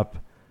covered it up.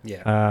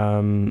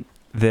 Yeah.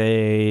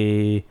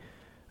 They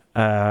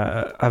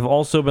have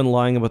also been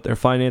lying about their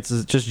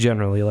finances, just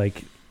generally.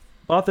 Like,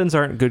 Bothans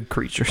aren't good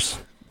creatures.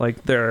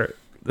 Like, their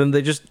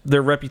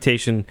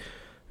reputation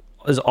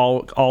is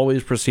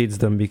always precedes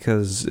them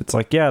because it's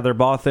like, yeah, they're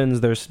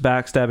Bothans, they're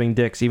backstabbing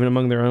dicks, even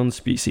among their own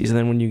species. And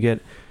then when you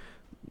get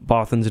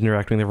Bothans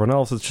interacting with everyone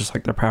else, it's just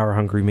like they're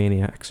power-hungry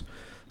maniacs.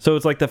 So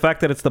it's like the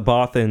fact that it's the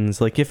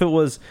Bothans, like if it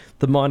was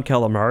the Mon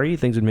Calamari,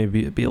 things would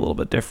maybe be a little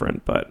bit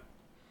different, but...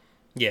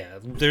 Yeah,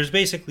 there's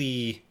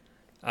basically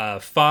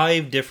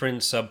 5 different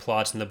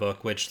subplots in the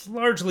book, which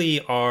largely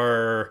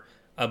are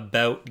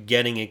about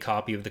getting a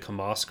copy of the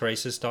Kamas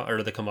crisis,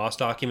 or the Kamas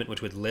document,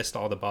 which would list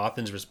all the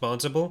Bothans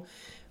responsible.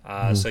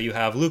 So you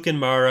have Luke and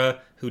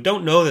Mara, who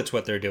don't know that's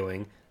what they're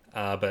doing,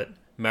 but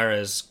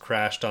Mara's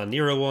crashed on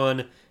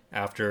Nerowan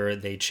after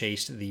they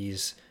chased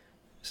these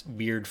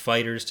weird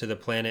fighters to the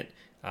planet.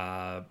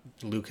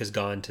 Luke has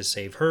gone to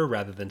save her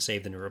rather than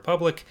save the New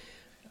Republic.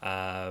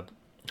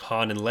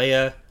 Han and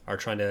Leia are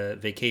trying to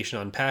vacation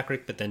on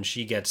Pacrick, but then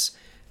she gets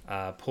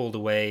pulled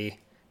away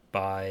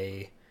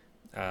by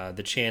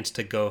the chance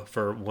to go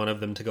for one of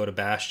them to go to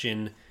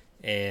Bastion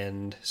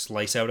and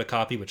slice out a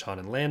copy, which Han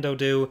and Lando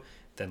do.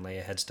 Then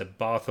Leia heads to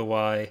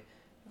Bothawai.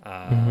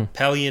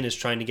 Pelion is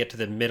trying to get to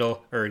the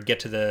middle, or get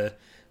to the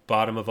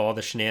bottom of all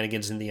the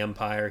shenanigans in the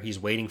Empire. He's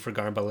waiting for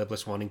Garmbal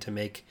Iblis wanting to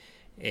make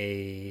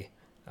a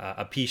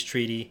peace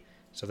treaty.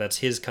 So that's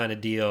his kind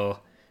of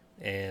deal.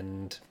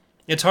 And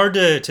it's hard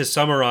to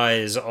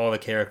summarize all the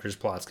characters'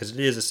 plots because it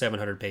is a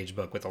 700-page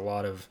book with a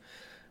lot of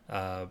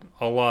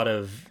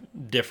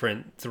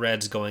different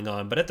threads going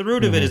on. But at the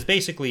root of it is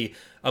basically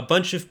a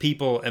bunch of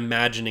people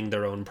imagining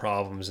their own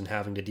problems and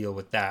having to deal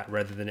with that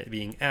rather than it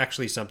being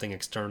actually something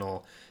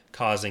external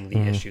causing the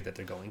issue that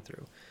they're going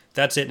through.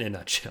 That's it in a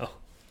nutshell.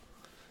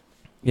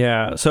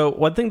 Yeah, so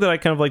one thing that I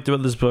kind of liked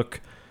about this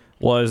book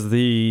was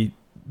the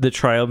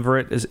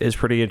triumvirate is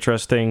pretty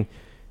interesting.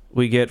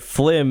 We get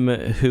Flim,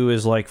 who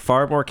is like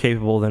far more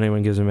capable than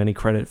anyone gives him any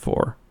credit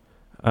for,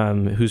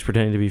 who's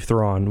pretending to be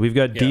Thrawn. We've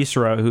got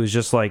Disra, who's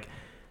just like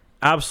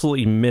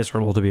absolutely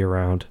miserable to be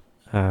around.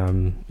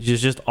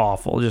 She's just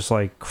awful, just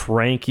like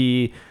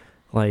cranky,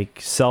 like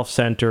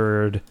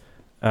self-centered,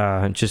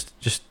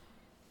 just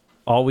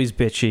always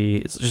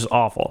bitchy. It's just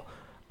awful.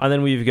 And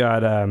then we've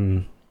got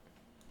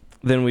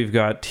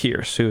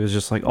Tierce, who is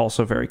just like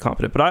also very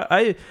competent. But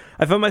I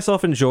found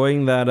myself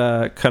enjoying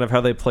that kind of how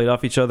they played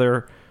off each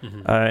other.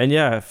 And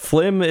yeah,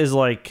 Flim is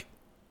like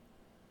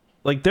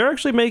like they're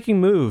actually making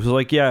moves.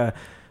 Like, yeah,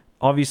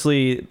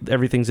 obviously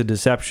everything's a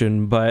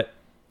deception, but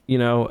you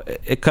know,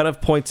 it kind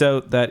of points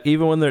out that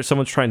even when there's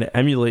someone's trying to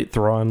emulate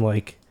Thrawn,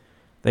 like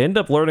they end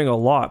up learning a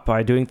lot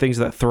by doing things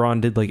that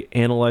Thrawn did, like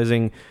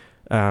analyzing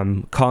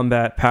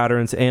combat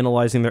patterns,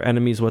 analyzing their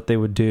enemies, what they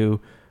would do.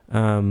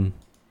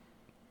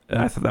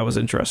 I thought that was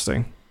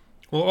interesting.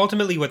 Well,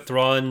 ultimately, what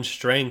Thrawn's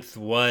strength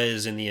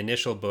was in the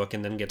initial book,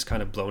 and then gets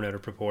kind of blown out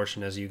of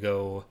proportion as you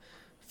go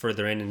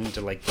further into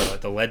like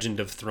the legend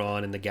of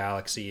Thrawn in the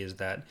galaxy, is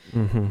that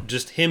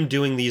just him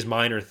doing these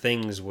minor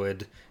things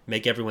would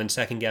make everyone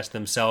second guess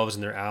themselves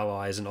and their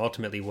allies, and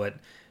ultimately what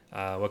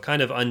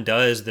kind of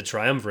undoes the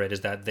triumvirate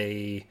is that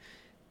they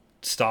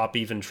stop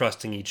even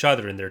trusting each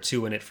other, and they're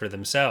too in it for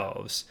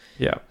themselves.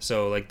 Yeah.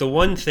 So like the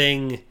one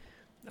thing,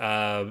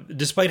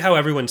 despite how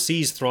everyone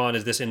sees Thrawn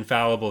as this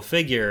infallible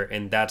figure,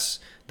 and that's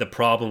the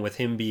problem with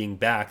him being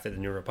back that the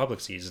New Republic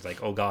sees, is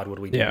like, oh God, what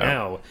do we do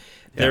now?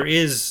 There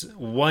is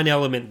one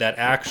element that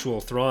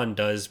actual Thrawn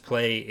does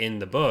play in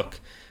the book,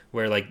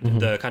 where like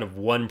the kind of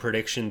one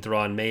prediction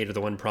Thrawn made, or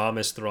the one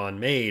promise Thrawn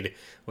made,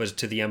 was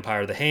to the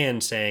Empire of the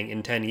Hand, saying,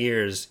 in 10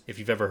 years, if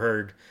you've ever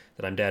heard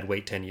that I'm dead,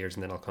 wait 10 years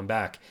and then I'll come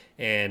back.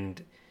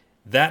 And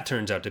that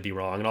turns out to be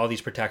wrong, and all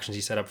these protections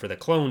he set up for the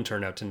clone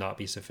turn out to not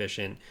be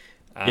sufficient.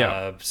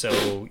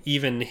 So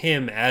even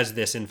him as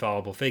this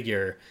infallible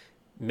figure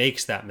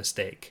makes that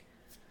mistake.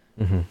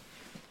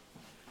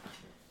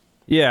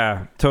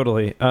 Yeah,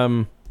 totally.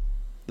 The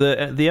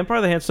Empire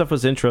of the Hand stuff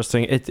was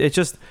interesting.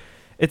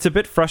 It's a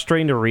bit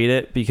frustrating to read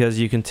it, because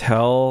you can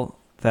tell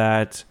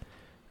that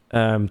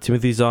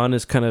Timothy Zahn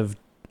is kind of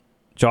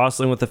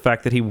jostling with the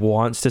fact that he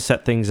wants to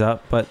set things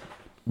up, but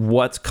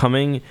what's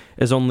coming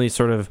is only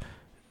sort of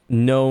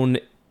known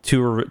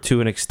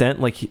to an extent.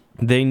 Like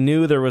they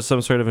knew there was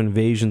some sort of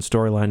invasion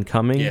storyline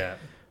coming,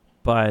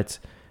 but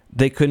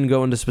they couldn't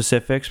go into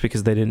specifics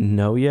because they didn't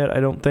know yet, I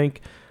don't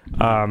think.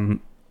 And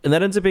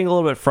that ends up being a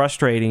little bit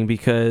frustrating,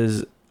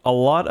 because a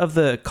lot of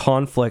the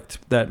conflict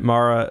that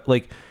Mara,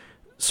 like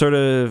sort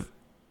of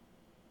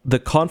the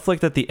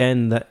conflict at the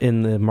end that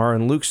in the Mara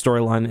and Luke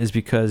storyline, is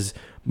because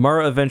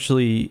Mara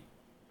eventually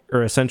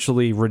or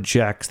essentially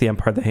rejects the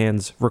Empire of the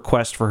Hand's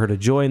request for her to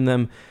join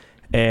them,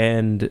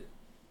 and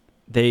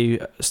they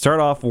start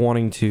off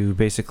wanting to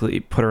basically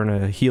put her in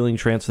a healing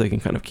trance so they can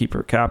kind of keep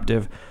her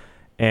captive,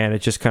 and it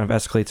just kind of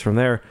escalates from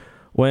there,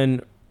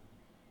 when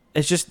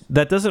it's just,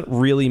 that doesn't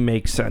really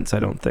make sense, I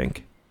don't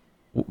think,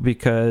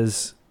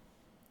 because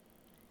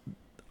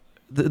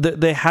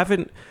they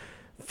haven't,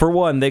 for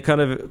one, the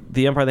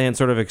Empire of the Hand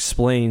sort of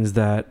explains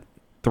that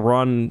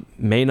Thrawn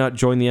may not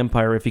join the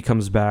Empire if he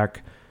comes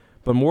back,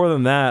 but more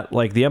than that,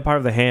 like the Empire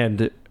of the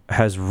Hand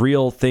has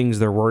real things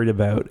they're worried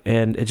about,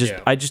 and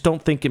I just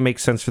don't think it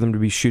makes sense for them to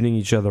be shooting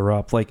each other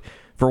up. Like,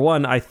 for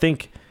one, I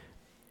think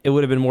it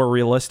would have been more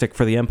realistic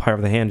for the Empire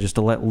of the Hand just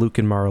to let Luke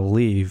and Mara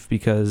leave,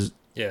 because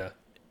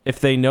if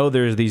they know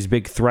there's these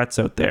big threats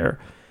out there,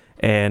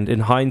 and in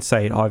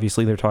hindsight,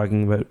 obviously they're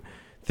talking about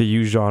the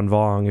Yuuzhan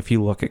Vong, if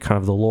you look at kind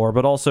of the lore,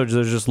 but also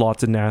there's just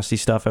lots of nasty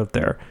stuff out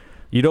there.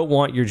 You don't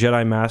want your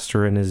Jedi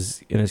Master and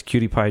his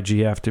cutie pie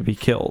GF to be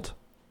killed.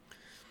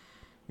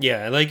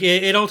 Yeah, like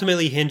it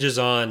ultimately hinges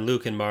on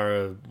Luke and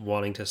Mara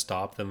wanting to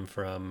stop them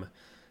from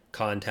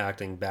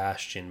contacting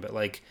Bastion, but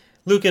like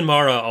Luke and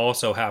Mara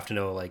also have to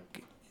know,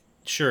 like,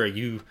 sure,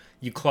 you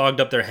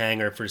clogged up their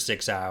hangar for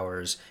 6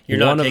 hours. You're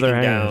not taking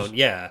down,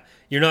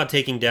 you're not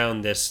taking down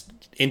this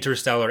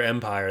interstellar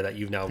empire that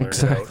you've now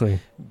learned about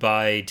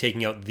by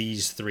taking out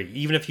these three.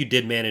 Even if you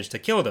did manage to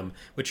kill them,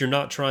 which you're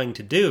not trying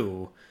to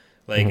do,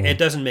 like it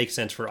doesn't make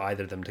sense for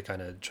either of them to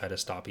kind of try to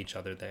stop each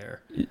other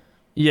there.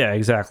 Yeah,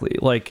 exactly.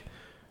 Like,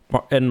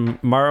 and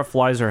Mara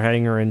flies her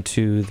hangar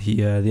into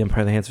the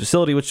Empire of the Hand's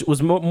facility, which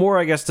was more,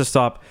 I guess, to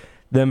stop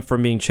them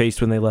from being chased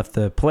when they left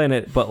the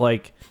planet. But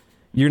like,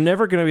 you're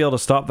never going to be able to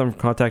stop them from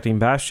contacting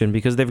Bastion,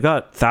 because they've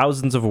got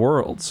thousands of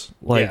worlds.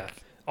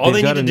 Like, all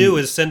they need to do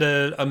is send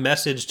a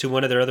message to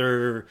one of their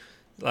other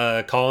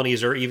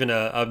colonies, or even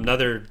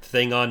another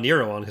thing on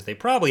Neroon, because they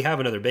probably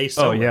have another base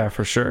somewhere. Oh yeah,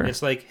 for sure. And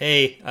it's like,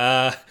 hey,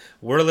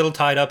 we're a little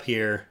tied up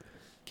here.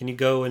 Can you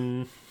go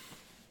and...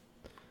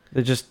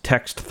 They just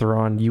text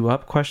Thrawn, "You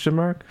up?" ?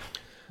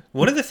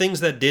 One of the things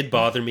that did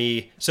bother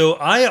me, so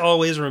I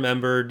always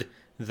remembered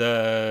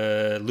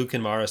the Luke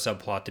and Mara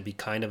subplot to be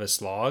kind of a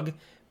slog,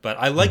 but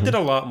I liked it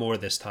a lot more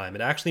this time. It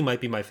actually might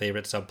be my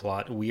favorite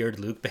subplot, weird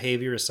Luke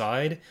behavior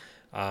aside,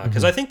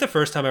 because I think the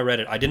first time I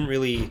read it, I didn't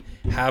really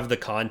have the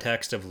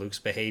context of Luke's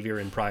behavior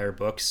in prior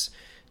books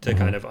to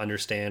kind of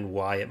understand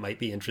why it might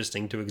be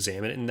interesting to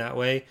examine it in that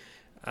way,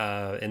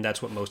 and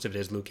that's what most of it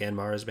is, Luke and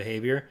Mara's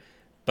behavior.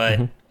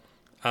 But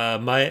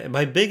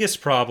my biggest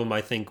problem,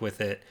 I think,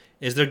 with it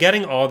is they're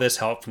getting all this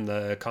help from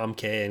the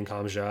Comke and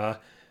Comja,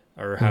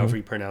 or however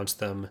you pronounce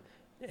them.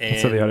 And,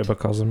 that's what the audiobook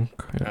calls them.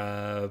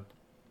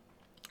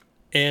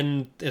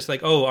 And it's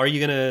like, oh, are you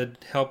going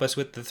to help us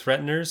with the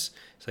Threateners?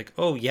 It's like,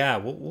 oh, yeah,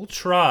 we'll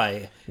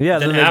try. Yeah,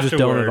 then they just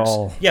don't at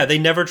all. Yeah, they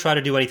never try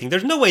to do anything.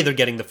 There's no way they're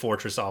getting the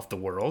fortress off the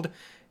world.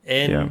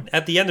 And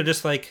at the end, they're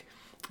just like,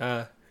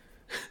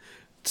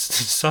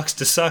 sucks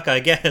to suck, I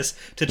guess,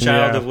 to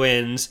Child of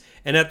Winds.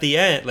 And at the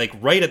end, like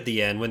right at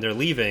the end, when they're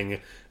leaving,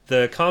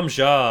 the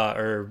Kamja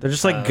or they're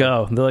just like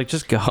go. They're like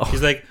just go.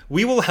 He's like,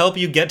 we will help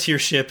you get to your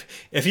ship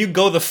if you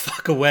go the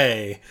fuck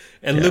away.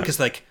 And Luke is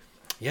like,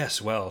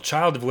 yes, well,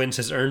 Child of Winds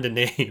has earned a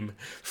name,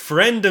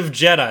 Friend of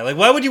Jedi. Like,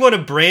 why would you want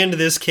to brand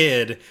this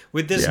kid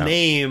with this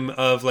name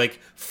of like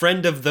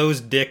friend of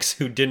those dicks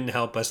who didn't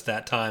help us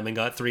that time and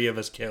got 3 of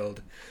us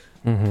killed?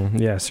 Mm-hmm.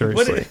 Yeah,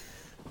 seriously.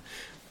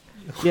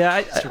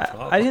 Yeah,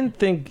 I didn't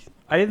think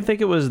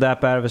it was that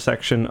bad of a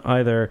section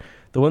either.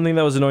 The one thing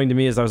that was annoying to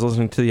me is I was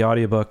listening to the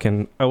audiobook,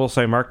 and I will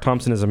say Mark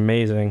Thompson is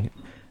amazing.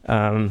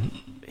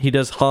 He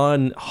does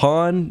Han,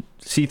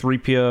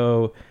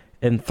 C-3PO,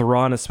 and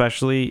Thrawn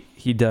especially.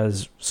 He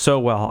does so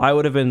well. I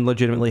would have been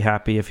legitimately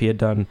happy if he had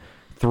done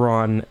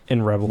Thrawn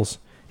in Rebels.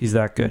 He's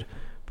that good.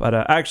 But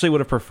I actually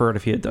would have preferred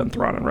if he had done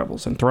Thrawn in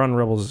Rebels, and Thrawn in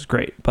Rebels is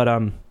great. But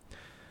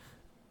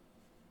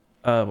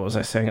what was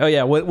I saying? Oh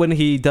yeah, when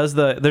he does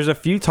there's a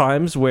few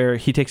times where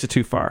he takes it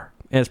too far,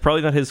 and it's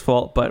probably not his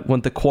fault. But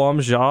when the Quam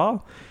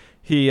Jha,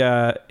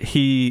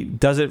 he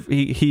does it.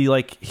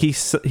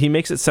 He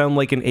makes it sound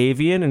like an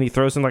avian, and he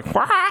throws in like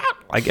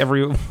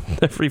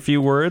every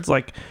few words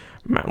like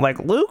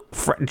Luke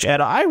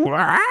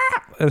Jedi.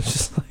 And it's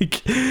just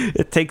like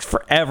it takes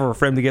forever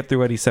for him to get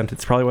through any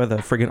sentence. Probably why the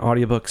friggin'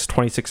 audiobook's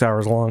 26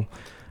 hours long.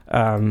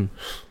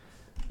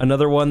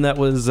 Another one that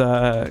was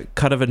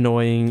kind of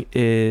annoying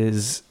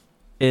is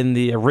in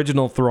the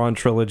original Thrawn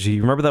trilogy.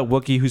 Remember that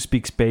Wookiee who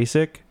speaks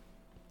Basic?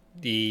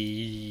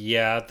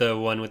 The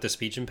one with the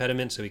speech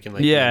impediment, so he can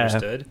be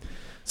understood.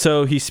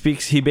 So he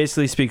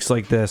basically speaks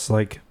like this,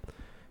 like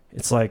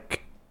it's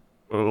like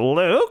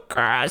Luke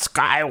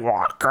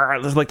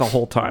Skywalker. This is like the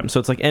whole time. So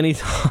it's like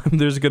anytime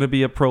there's going to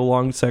be a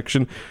prolonged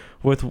section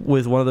with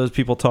one of those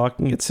people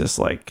talking, it's just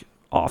like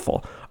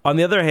awful. On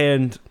the other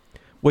hand,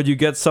 when you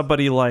get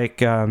somebody like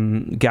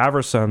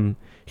Gaversum,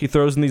 he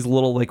throws in these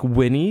little like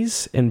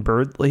whinnies and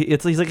bird.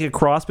 He's like a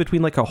cross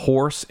between like a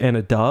horse and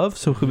a dove.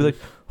 So he'll be like,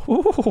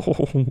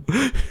 oh.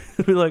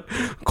 He'll be like,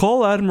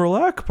 call Admiral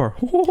Akbar.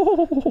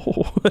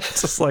 Oh.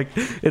 It's just like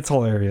it's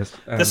hilarious.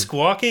 The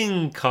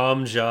squawking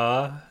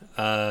Kamja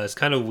is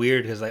kind of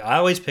weird because like I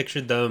always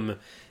pictured them,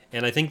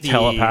 and I think the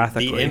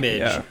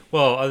image.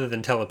 Well, other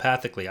than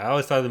telepathically, I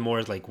always thought of them more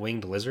as like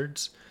winged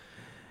lizards.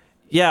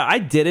 Yeah, I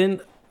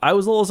didn't. I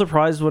was a little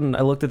surprised when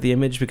I looked at the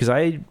image because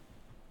I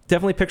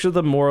definitely pictured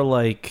them more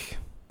like,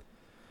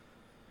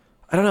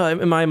 I don't know,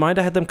 in my mind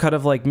I had them kind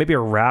of like maybe a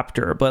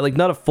raptor, but like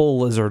not a full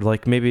lizard,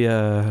 like maybe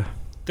a...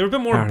 They were a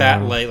bit more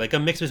bat-like, like a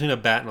mix between a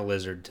bat and a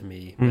lizard to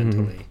me,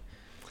 mentally.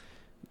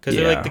 Because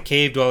they're like the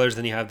cave dwellers,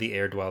 then you have the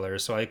air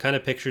dwellers. So I kind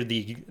of pictured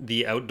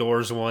the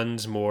outdoors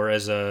ones more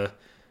as a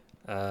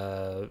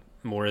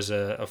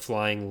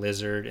flying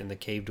lizard, and the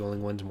cave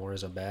dwelling ones more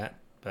as a bat.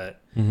 But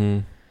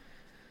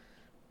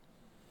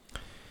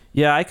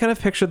yeah, I kind of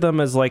pictured them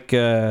as like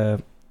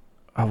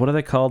what are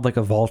they called? Like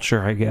a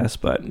vulture, I guess.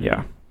 But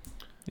yeah.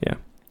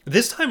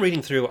 This time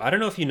reading through, I don't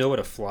know if you know what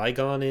a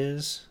Flygon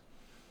is.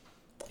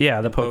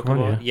 Yeah, the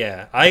Pokemon.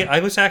 Yeah. I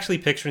was actually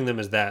picturing them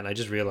as that, and I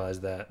just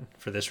realized that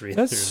for this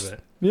reading through.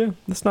 Yeah,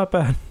 that's not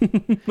bad.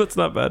 That's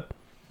not bad.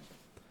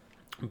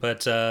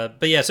 But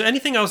yeah, so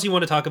anything else you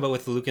want to talk about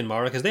with Luke and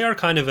Mara? Because they are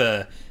kind of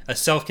a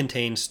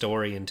self-contained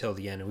story until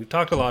the end. And we've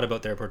talked a lot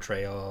about their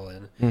portrayal.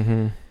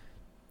 And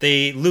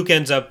Luke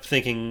ends up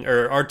thinking,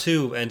 or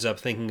R2 ends up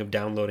thinking of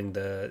downloading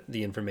the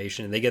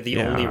information. And they get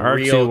the only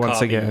real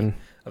copy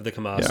of the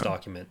Kamas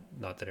document.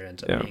 Not that it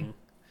ends up being...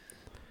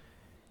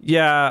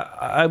 Yeah,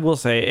 I will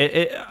say,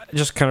 it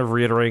just kind of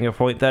reiterating a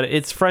point that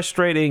it's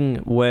frustrating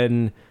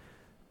when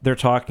they're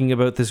talking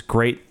about this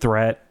great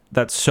threat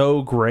that's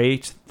so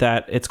great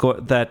that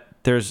that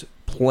there's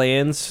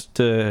plans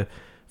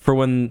for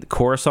when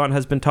Coruscant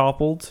has been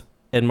toppled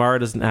and Mara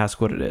doesn't ask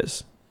what it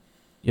is.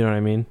 You know what I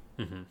mean?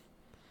 Mm-hmm.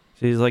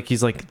 So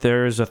he's like,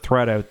 there's a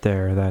threat out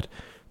there that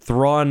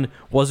Thrawn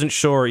wasn't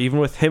sure, even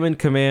with him in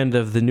command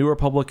of the New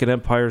Republic and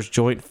Empire's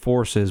joint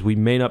forces, we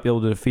may not be able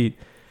to defeat.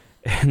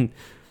 And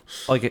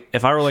like,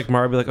 if I were like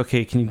Mara, I'd be like,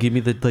 okay, can you give me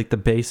the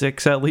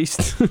basics at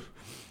least?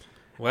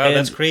 Wow,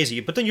 that's crazy.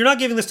 But then you're not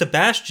giving this to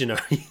Bastion,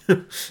 are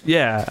you?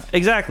 Yeah,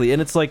 exactly.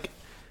 And it's like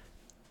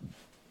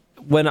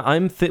when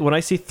when I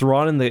see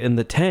Thrawn in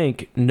the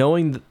tank,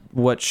 knowing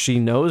what she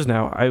knows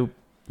now,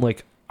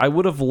 I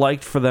would have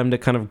liked for them to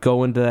kind of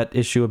go into that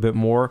issue a bit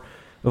more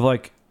of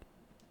like,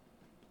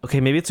 okay,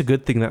 maybe it's a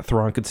good thing that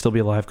Thrawn could still be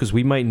alive because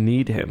we might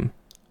need him.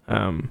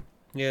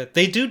 Yeah,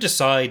 they do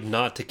decide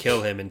not to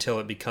kill him until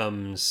it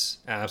becomes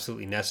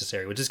absolutely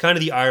necessary, which is kind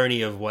of the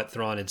irony of what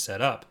Thrawn had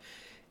set up,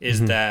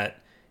 is that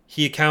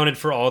he accounted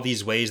for all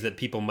these ways that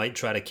people might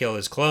try to kill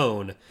his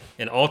clone,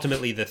 and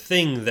ultimately the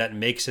thing that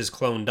makes his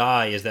clone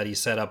die is that he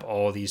set up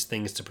all these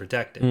things to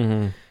protect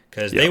it.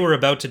 Because they were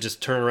about to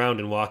just turn around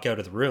and walk out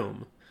of the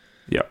room.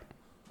 Yeah.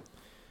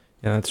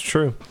 Yeah, that's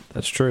true.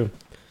 That's true.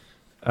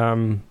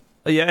 Yeah,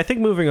 I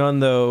think moving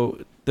on, though,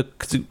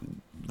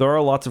 there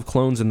are lots of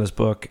clones in this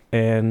book,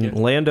 and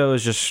Lando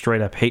is just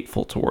straight up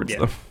hateful towards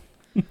them.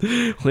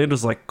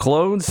 Lando's like,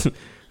 clones?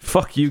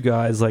 fuck you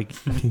guys, like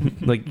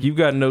like you've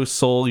got no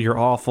soul, you're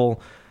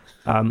awful.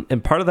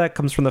 And part of that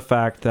comes from the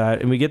fact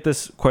that, and we get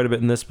this quite a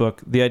bit in this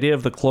book, the idea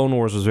of the Clone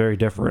Wars was very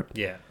different.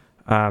 Yeah.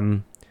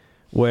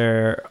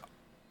 Where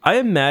I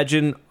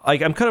imagine,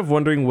 like, I'm kind of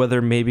wondering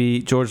whether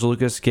maybe George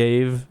Lucas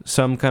gave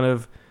some kind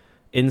of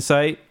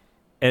insight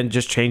and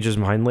just changed his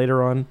mind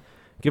later on,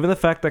 given the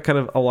fact that kind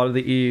of a lot of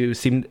the EU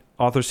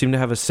authors seem to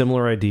have a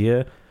similar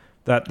idea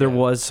that there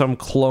was some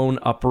clone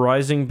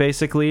uprising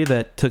basically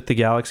that took the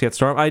galaxy at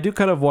storm. I do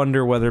kind of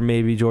wonder whether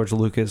maybe George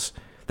Lucas,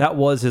 that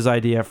was his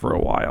idea for a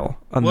while.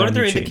 And what are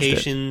there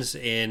indications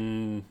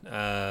in,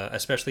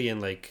 especially in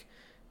like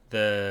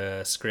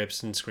the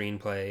scripts and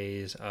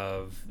screenplays,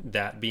 of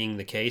that being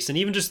the case? And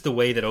even just the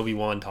way that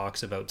Obi-Wan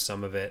talks about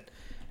some of it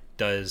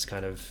does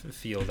kind of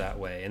feel that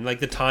way. And like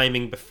the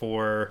timing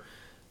before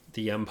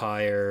the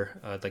Empire,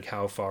 like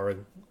how far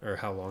or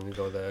how long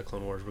ago the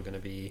Clone Wars were going to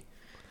be.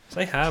 So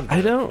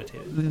I don't.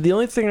 The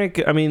only thing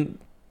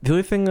the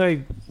only thing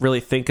I really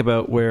think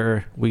about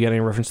where we get any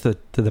reference to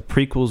the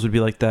prequels would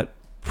be like that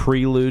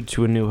prelude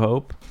to A New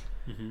Hope.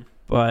 Mm-hmm.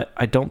 But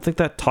I don't think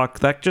that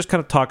just kind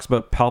of talks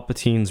about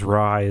Palpatine's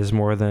rise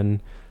more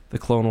than the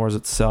Clone Wars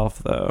itself,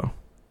 though.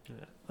 Yeah.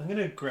 I'm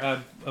gonna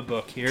grab a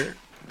book here.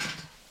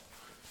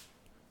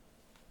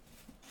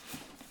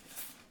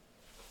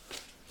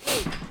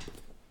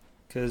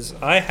 Because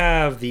I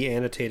have the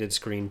annotated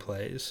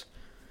screenplays.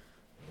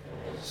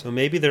 So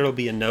maybe there'll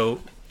be a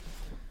note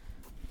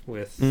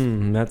with...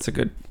 that's a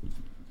good...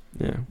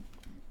 Yeah.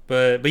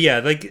 But yeah,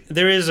 like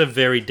there is a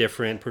very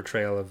different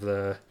portrayal of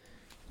the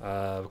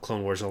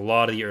Clone Wars and a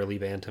lot of the early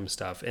Bantam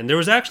stuff. And there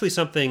was actually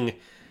something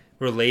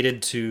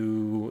related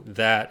to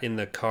that in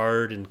the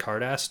Card and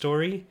Cardass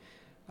story,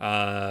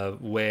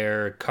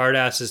 where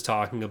Cardass is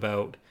talking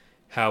about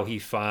how he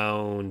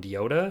found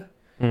Yoda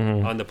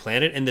on the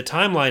planet, and the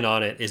timeline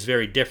on it is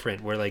very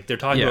different, where like they're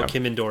talking about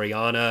Kim and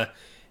Doriana,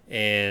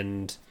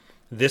 and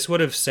this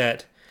would have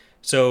set...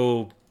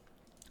 So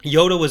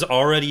Yoda was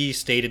already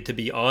stated to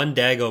be on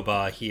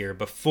Dagobah here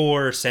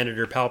before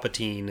Senator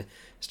Palpatine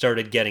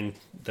started getting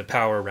the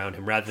power around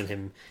him, rather than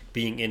him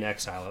being in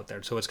exile out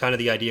there. So it's kind of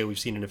the idea we've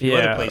seen in a few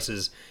other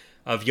places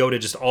of Yoda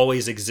just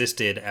always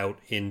existed out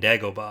in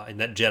Dagobah, and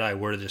that Jedi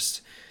were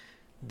just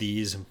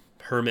these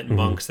hermit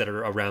monks that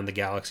are around the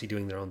galaxy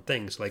doing their own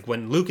things. Like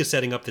when Luke is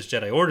setting up this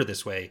Jedi Order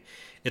this way,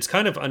 it's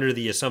kind of under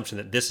the assumption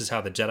that this is how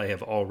the Jedi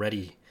have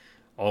already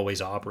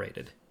always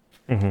operated.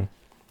 Mm-hmm.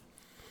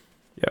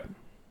 Yeah.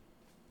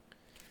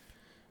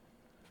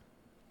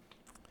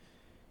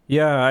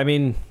 Yeah, I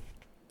mean,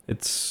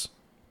 it's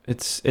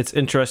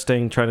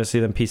interesting trying to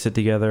see them piece it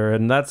together,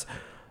 and that's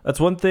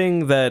one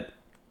thing that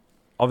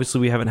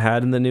obviously we haven't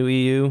had in the new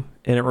EU,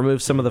 and it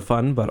removes some of the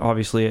fun, but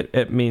obviously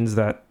it means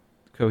that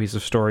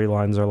cohesive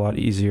storylines are a lot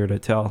easier to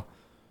tell.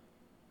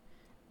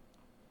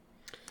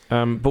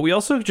 But we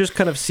also just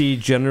kind of see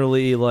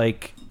generally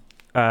like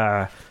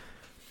that.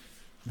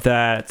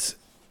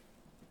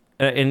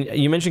 And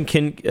you mentioned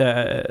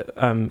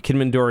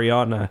Kinman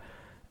Doriana.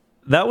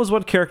 That was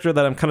one character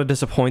that I'm kind of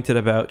disappointed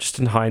about, just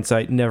in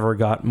hindsight, never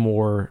got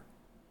more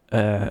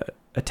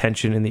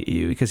attention in the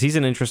EU, because he's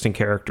an interesting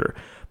character.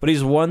 But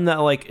he's one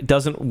that like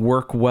doesn't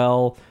work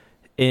well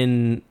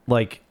in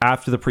like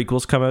after the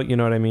prequels come out, you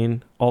know what I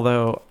mean?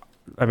 Although,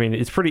 I mean,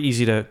 it's pretty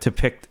easy to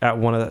pick at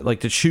one of the,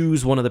 like to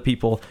choose one of the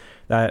people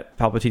that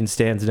Palpatine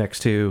stands next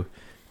to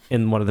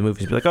in one of the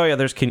movies. Be like, oh yeah,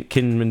 there's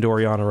Kinman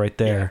Doriana right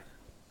there.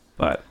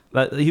 Yeah.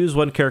 But he was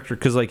one character,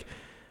 because like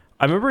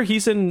I remember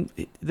he's in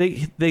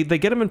they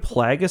get him in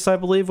Plagueis, I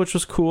believe, which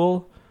was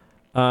cool.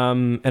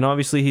 And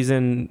obviously he's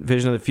in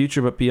Vision of the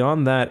Future, but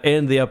beyond that,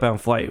 and the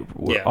Outbound Flight,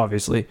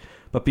 obviously.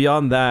 But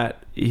beyond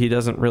that, he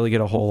doesn't really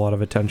get a whole lot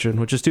of attention,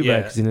 which is too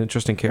bad, because he's an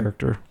interesting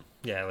character.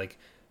 Yeah, like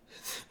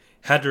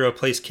had to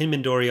replace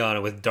Kinman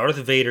Doriana with Darth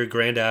Vader,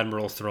 Grand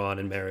Admiral Thrawn,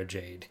 and Mara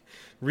Jade.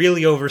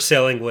 Really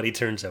overselling what he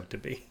turns out to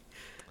be.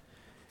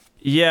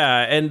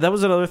 Yeah, and that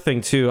was another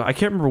thing too. I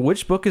can't remember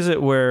which book is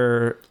it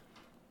where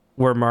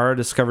Mara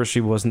discovers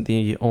she wasn't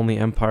the only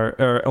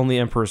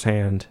Emperor's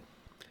Hand.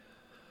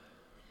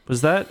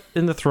 Was that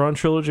in the Thrawn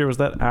trilogy, or was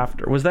that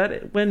after? Was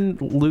that when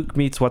Luke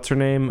meets what's her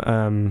name?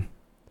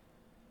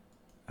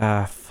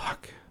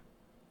 Fuck.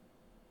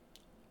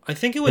 I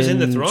think it was in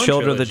the Thrawn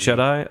Children trilogy. of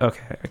the Jedi.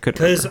 Okay, I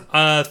couldn't. Because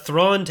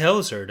Thrawn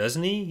tells her,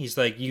 doesn't he? He's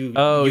like, you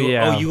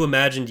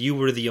imagined you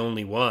were the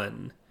only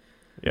one.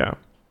 Yeah.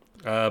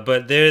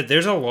 But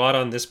there's a lot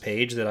on this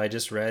page that I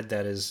just read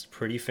that is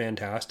pretty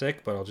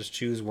fantastic, but I'll just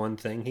choose one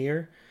thing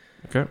here.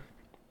 Okay.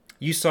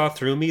 You saw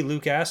through me,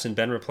 Luke asks, and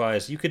Ben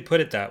replies, you could put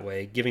it that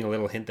way, giving a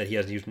little hint that he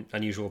has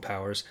unusual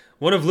powers.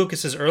 One of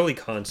Lucas's early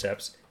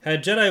concepts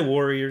had Jedi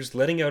warriors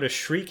letting out a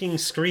shrieking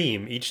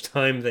scream each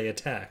time they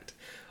attacked.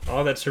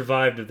 All that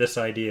survived of this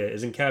idea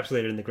is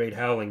encapsulated in the great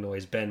howling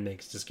noise Ben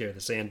makes to scare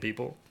the Sand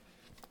People.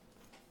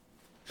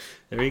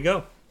 There you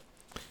go.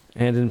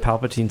 And in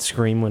Palpatine's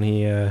scream when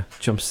he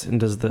jumps and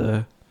does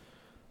the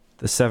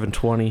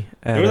 720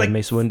 at like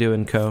Mace Windu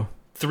and Co.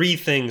 3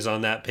 things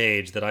on that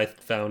page that I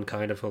found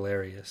kind of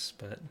hilarious,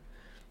 but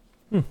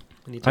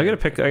I gotta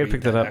pick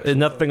that up.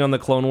 Nothing on the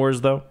Clone Wars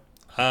though.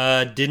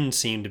 Didn't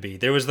seem to be.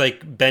 There was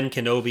like Ben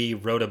Kenobi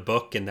wrote a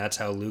book, and that's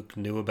how Luke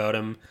knew about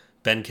him.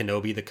 Ben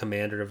Kenobi, the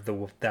commander of the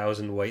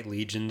 1,000 White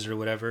Legions or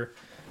whatever.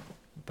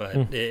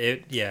 But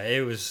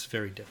it was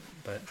very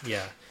different. But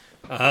yeah,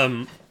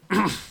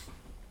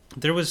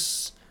 there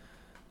was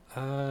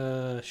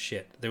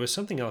There was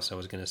something else I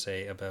was gonna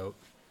say about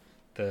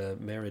the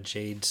Mara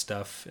Jade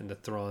stuff and the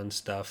Thrawn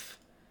stuff.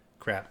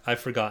 Crap, I've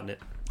forgotten it.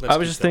 I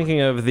was just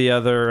thinking of the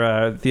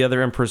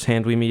other Emperor's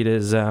hand we meet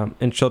is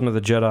in Children of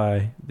the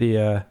Jedi.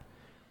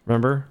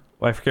 Remember?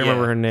 Well, I can't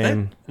remember her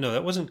name.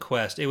 That wasn't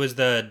Quest. It was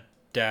the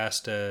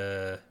Dast.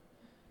 The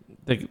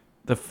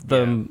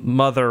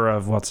mother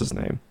of what's his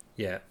name?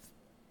 Yeah.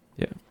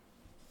 Yeah.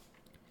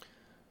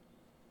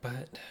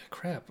 But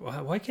crap,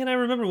 why can't I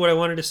remember what I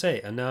wanted to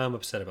say? And now I'm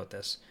upset about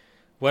this.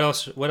 What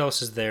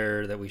else is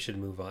there that we should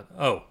move on?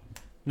 Oh,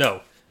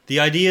 no. The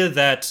idea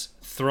that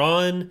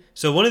Thrawn...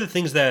 So one of the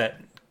things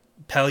that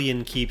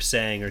Pelion keeps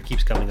saying or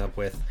keeps coming up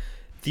with,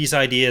 these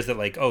ideas that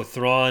like,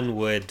 Thrawn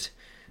would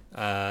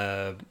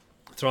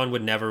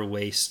never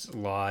waste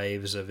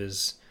lives of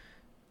his...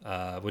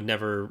 would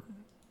never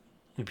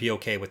be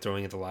okay with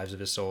throwing at the lives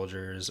of his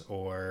soldiers,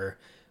 or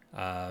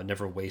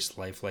never waste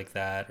life like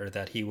that, or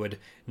that he would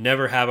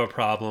never have a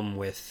problem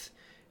with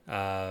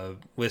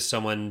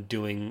someone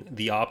doing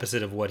the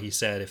opposite of what he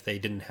said if they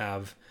didn't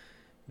have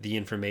the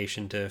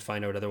information to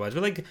find out otherwise.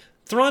 But like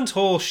Thrawn's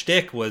whole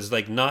shtick was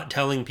like not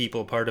telling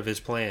people part of his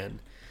plan.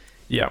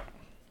 Yeah.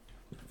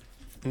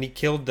 And he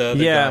killed the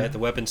guy at the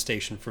weapons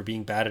station for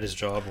being bad at his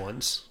job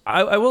once.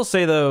 I will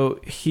say though,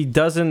 he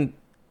doesn't.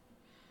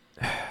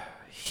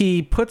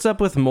 He puts up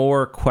with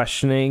more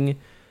questioning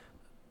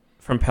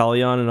from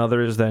Pelion and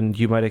others than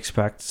you might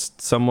expect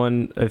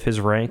someone of his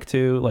rank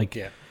to. Like,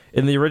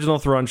 in the original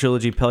Thrawn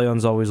trilogy,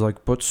 Pelion's always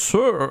like, "But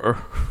sir,"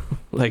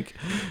 like,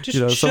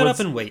 just shut up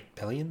and wait,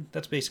 Pelion.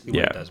 That's basically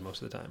what he does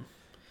most of the time.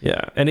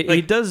 Yeah, and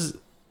he does.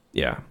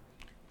 Yeah,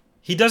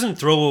 he doesn't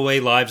throw away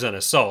lives on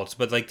assaults,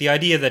 but like the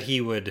idea that he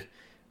would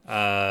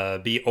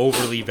be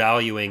overly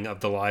valuing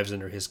of the lives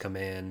under his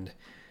command,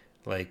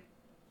 like,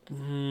 I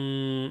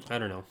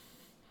don't know.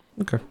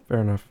 Okay,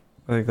 fair enough.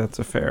 I think that's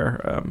a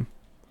fair.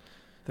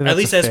 At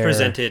least as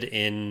presented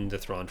in the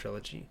Thrawn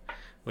trilogy,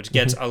 which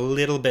gets a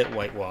little bit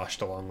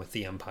whitewashed along with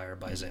the Empire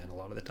by Zan a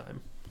lot of the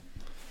time.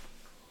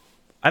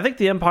 I think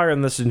the Empire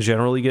in this in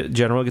general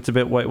gets a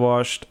bit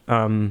whitewashed.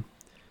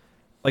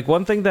 Like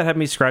one thing that had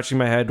me scratching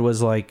my head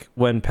was like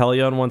when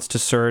Pelion wants to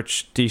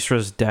search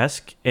Disra's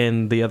desk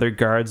and the other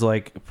guards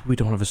like, "We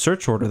don't have a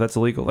search order. That's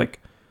illegal." Like,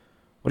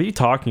 what are you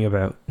talking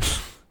about?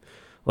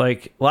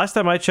 Like, last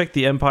time I checked,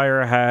 the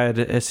Empire had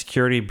a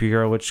security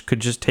bureau which could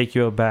just take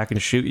you out back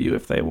and shoot you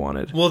if they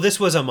wanted. Well, this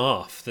was a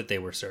Moff that they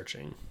were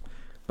searching.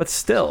 But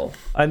still,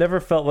 I never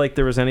felt like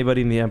there was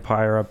anybody in the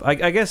Empire up.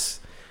 I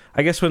guess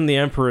when the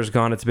Emperor's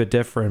gone, it's a bit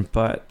different,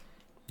 but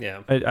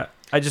yeah,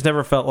 I just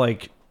never felt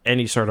like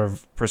any sort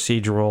of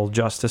procedural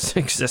justice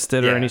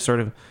existed or any sort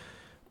of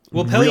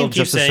Pelion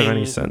keeps saying, in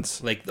any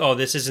sense. Like,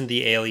 this isn't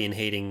the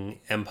alien-hating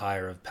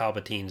Empire of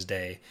Palpatine's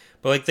day.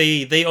 But like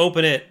they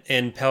open it,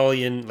 and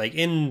Pelion, like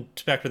in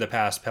Spectre of the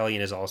Past,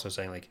 Pelion is also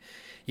saying like,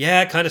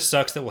 yeah, it kind of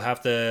sucks that we'll have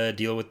to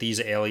deal with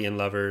these alien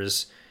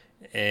lovers,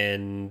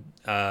 and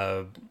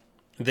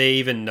they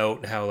even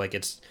note how like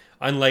it's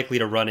unlikely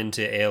to run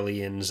into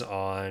aliens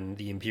on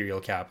the Imperial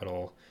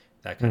capital,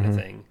 that kind of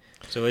thing.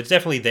 So it's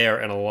definitely there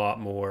in a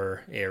lot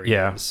more areas.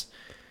 Yeah.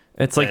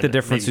 It's like the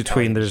difference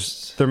between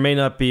there may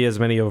not be as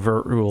many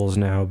overt rules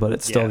now, but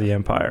it's still the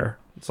Empire.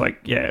 It's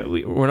like,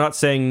 we're not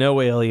saying no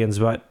aliens,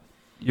 but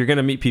you're going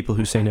to meet people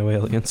who say no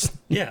aliens.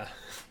 Yeah.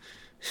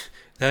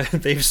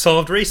 They've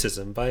solved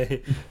racism by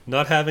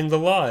not having the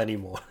law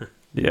anymore.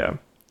 Yeah.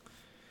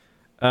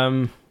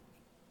 I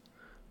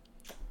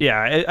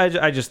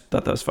just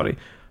thought that was funny.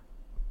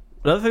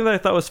 Another thing that I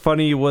thought was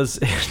funny was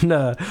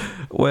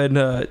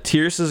when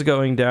Tierce is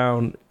going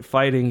down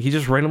fighting, he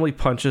just randomly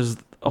punches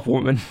a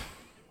woman.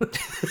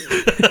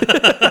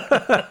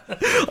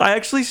 I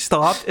actually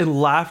stopped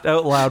and laughed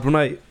out loud when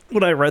I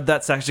read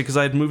that section because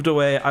I had moved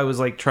away. I was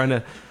like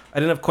I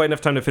didn't have quite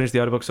enough time to finish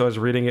the audiobook, so I was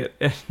reading it,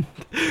 and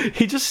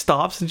he just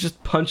stops and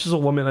just punches a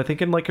woman, I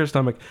think in like her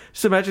stomach.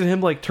 Just imagine him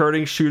like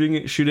turning,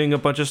 shooting a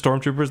bunch of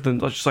stormtroopers, then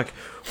just like,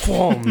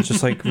 boom,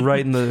 just like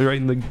right in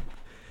the,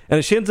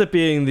 and she ends up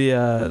being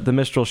the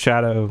Mistral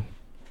Shadow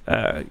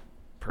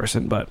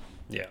person, but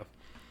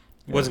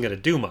wasn't gonna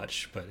do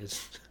much, but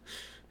it's.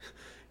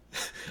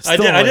 I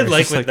did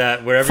like with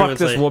that where everyone's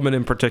fuck this like, woman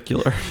in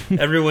particular.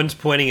 Everyone's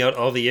pointing out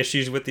all the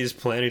issues with these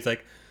plans. He's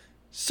like,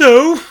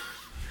 so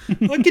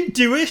I can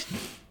do it.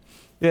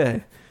 Yeah,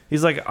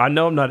 he's like, I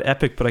know I'm not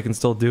epic, but I can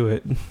still do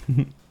it.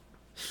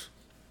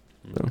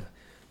 So.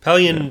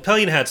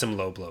 Pelion had some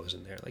low blows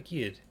in there, like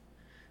he had.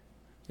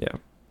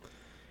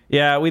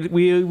 Yeah.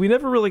 We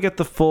never really get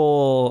the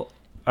full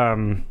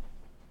kind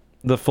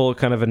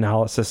of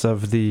analysis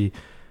of the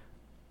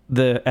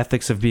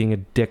ethics of being a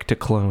dick to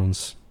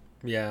clones.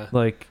 Yeah.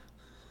 Like,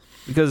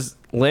 because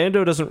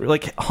Lando doesn't...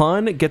 Like,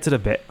 Han gets it a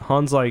bit.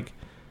 Han's like,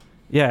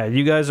 yeah,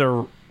 you guys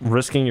are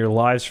risking your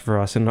lives for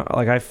us, and,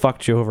 like, I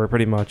fucked you over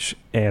pretty much,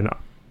 and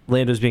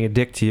Lando's being a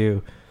dick to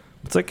you.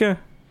 It's like,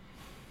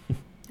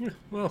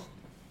 Well,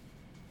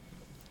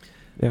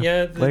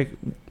 yeah,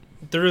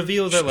 the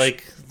reveal that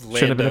like Lando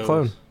should have been a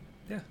clone.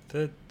 Yeah,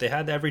 they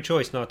had every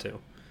choice not to.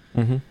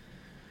 Mm-hmm.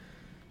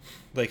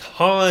 Like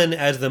Han,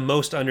 as the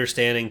most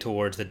understanding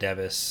towards the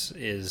Devis,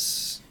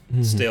 is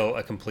still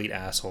a complete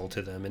asshole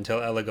to them until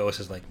Elagos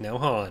is like, "Now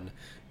Han,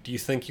 do you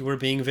think you were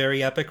being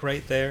very epic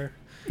right there?"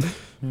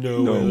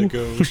 No.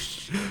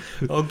 Elagos.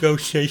 I'll go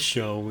say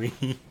sorry.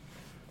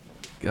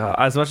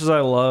 As much as I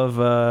love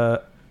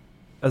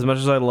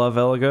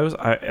Elagos,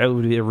 it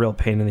would be a real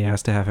pain in the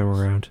ass to have him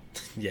around.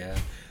 Yeah.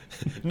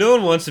 No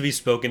one wants to be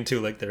spoken to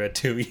like they're a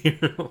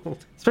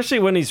 2-year-old. Especially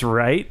when he's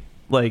right.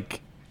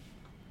 Like,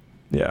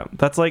 yeah.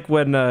 That's like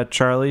when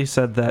Charlie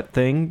said that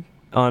thing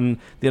on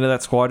the end of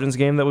that Squadrons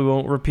game that we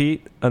won't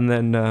repeat. And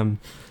then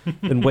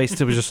and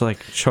Wasted was just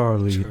like,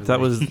 Charlie. That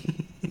was the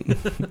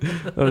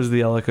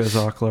Elagos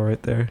Akla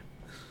right there.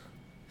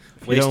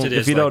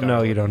 If you don't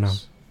know, you don't know.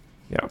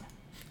 Yeah.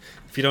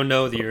 If you don't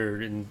know,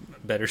 you're in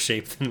better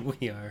shape than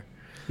we are.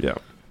 Yeah.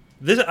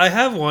 I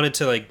have wanted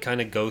to like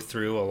kind of go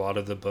through a lot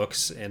of the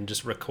books and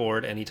just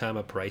record anytime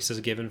a price is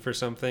given for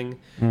something,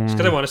 just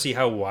because I want to see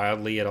how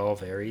wildly it all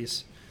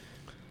varies.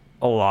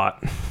 A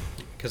lot.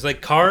 Because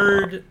like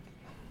card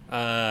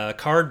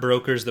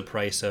brokers the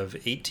price of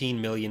 18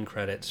 million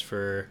credits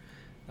for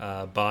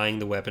buying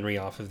the weaponry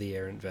off of the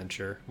Errant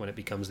Venture when it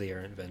becomes the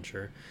Errant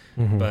Venture,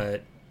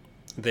 but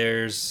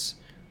there's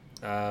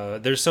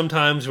some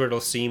times where it'll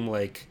seem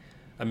like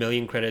 1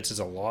 million credits is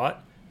a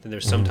lot. Then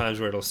there's some times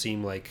where it'll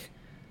seem like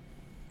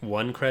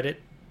 1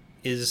 credit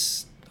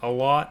is a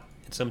lot,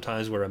 and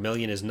sometimes where 1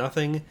 million is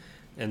nothing.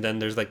 And then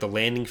there's like the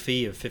landing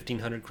fee of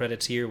 1,500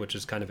 credits here, which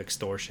is kind of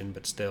extortion,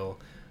 but still,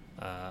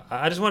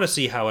 I just want to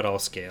see how it all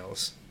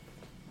scales.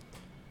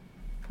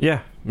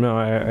 Yeah, no,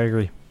 I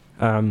agree.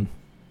 I mean,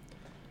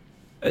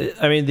 I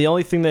think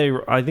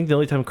the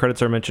only time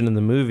credits are mentioned in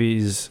the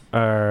movies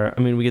are,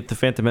 I mean, we get the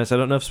Phantom Menace. I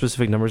don't know if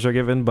specific numbers are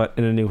given, but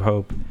in A New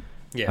Hope,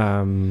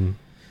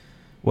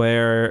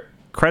 where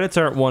credits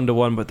aren't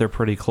 1-to-1, but they're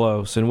pretty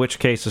close. In which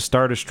case, a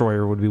Star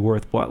Destroyer would be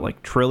worth what,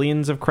 like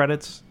trillions of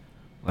credits,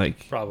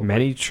 like probably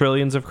many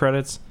trillions of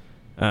credits.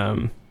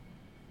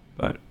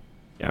 But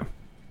yeah,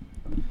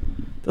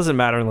 doesn't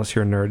matter unless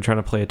you're a nerd trying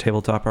to play a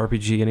tabletop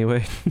RPG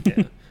anyway.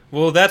 Yeah.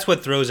 Well, that's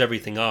what throws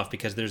everything off,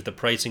 because there's the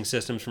pricing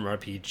systems from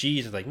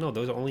RPGs. It's like, no,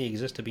 those only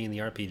exist to be in the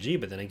RPG,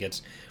 but then it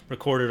gets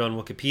recorded on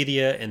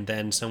Wikipedia, and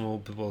then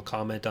someone will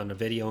comment on the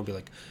video and be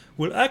like,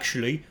 well,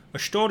 actually, a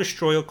Star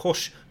Destroyer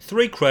costs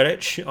 3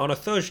 credits on a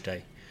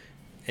Thursday.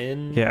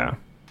 And yeah.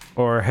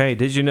 Or, hey,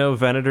 did you know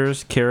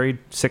Venators carried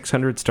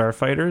 600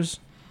 starfighters?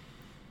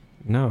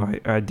 No,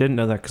 I didn't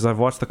know that, because I've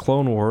watched the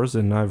Clone Wars,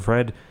 and I've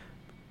read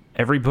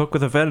every book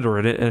with a Venator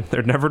in it, and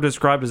they're never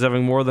described as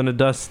having more than a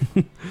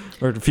dozen,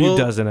 or a few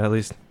dozen at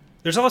least.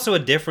 There's also a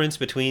difference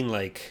between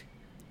like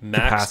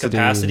max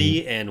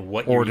capacity and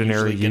what you're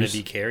usually going to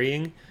be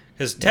carrying,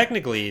 because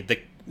technically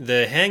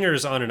the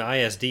hangars on an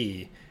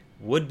ISD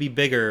would be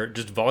bigger,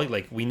 just volume.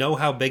 Like, we know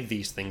how big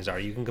these things are.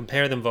 You can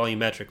compare them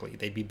volumetrically.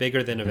 They'd be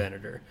bigger than a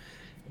Venator,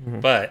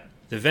 but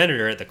the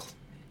Venator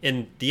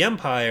in the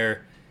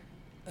Empire,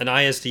 an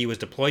ISD was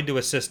deployed to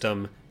a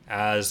system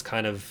as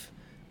kind of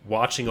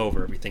watching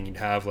over everything. You'd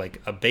have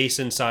like a base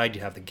inside,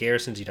 you'd have the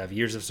garrisons, you'd have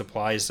years of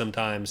supplies.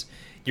 Sometimes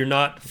you're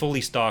not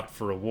fully stocked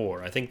for a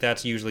war. I think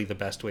that's usually the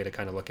best way to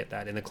kind of look at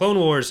that. In the Clone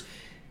Wars,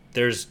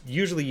 there's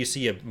usually, you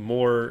see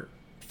more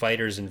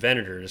fighters and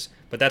Venators,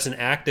 but that's an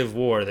active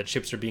war that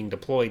ships are being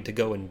deployed to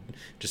go and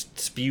just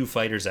spew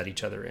fighters at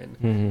each other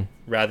in,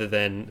 rather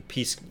than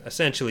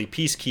essentially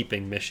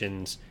peacekeeping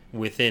missions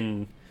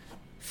within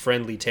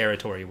friendly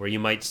territory, where you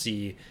might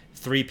see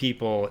 3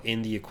 people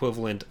in the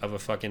equivalent of a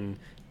fucking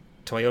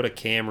Toyota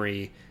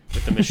Camry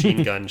with the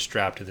machine gun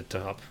strapped to the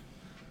top.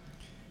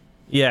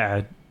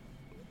 Yeah.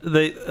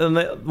 Speak of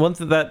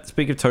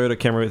Toyota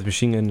Camry with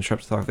machine gun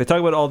strapped to the top, they talk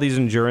about all these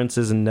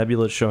endurances and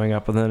nebulas showing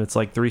up, and then it's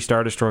like 3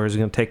 Star Destroyers are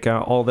going to take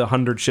out all the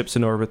 100 ships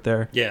in orbit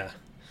there. Yeah.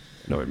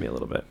 Annoyed me a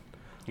little bit.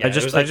 Yeah, I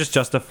just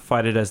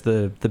justified it as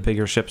the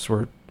bigger ships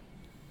were,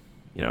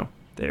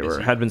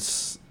 had been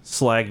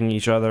slagging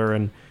each other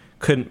and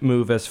couldn't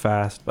move as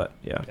fast, but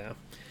yeah.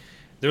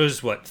 There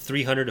was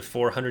 300 to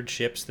 400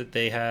 ships that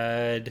they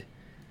had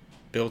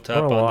built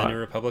up on the New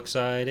Republic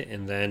side,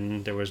 and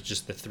then there was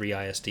just the 3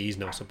 ISDs,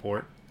 no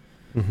support.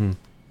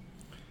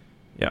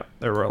 Yeah,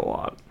 there were a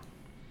lot.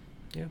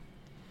 Yeah,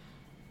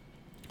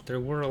 there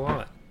were a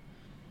lot.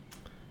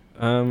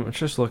 I'm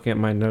just looking at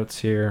my notes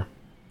here,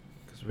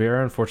 because we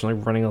are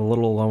unfortunately running a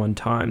little low on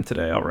time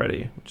today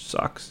already, which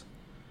sucks.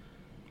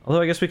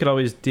 Although I guess we could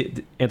always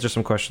answer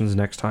some questions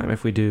next time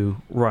if we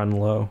do run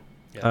low.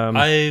 Yeah.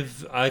 I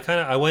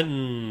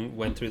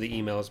went through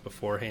the emails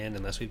beforehand,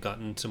 unless we've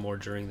gotten some more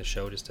during the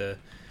show, just to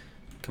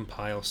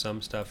compile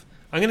some stuff.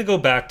 I'm going to go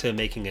back to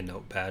making a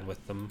notepad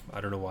with them.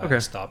 I don't know why I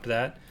stopped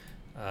that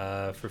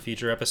for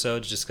future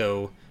episodes. Just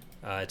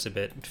it's a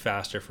bit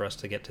faster for us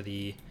to get to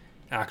the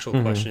actual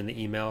question in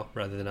the email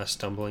rather than us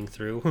stumbling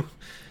through.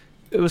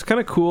 It was kind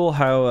of cool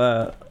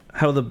how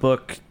the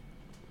book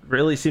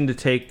really seemed to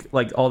take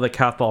like all the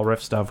Cathball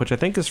Rift stuff, which I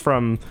think is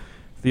from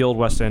the old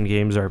West End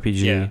Games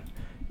RPG.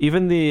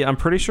 Yeah. I'm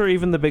pretty sure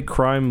even the big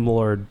crime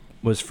lord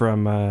was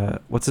from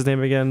what's his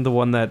name again? The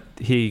one that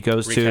he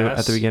goes to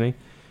at the beginning.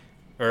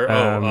 Or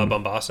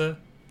Bombassa?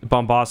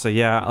 Bombassa,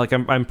 yeah. Like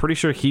I'm pretty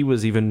sure he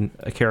was even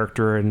a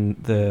character in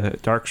the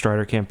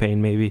Darkstrider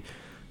campaign, maybe.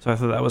 So I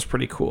thought that was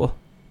pretty cool.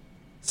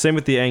 Same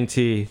with the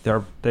Ang-T.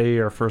 They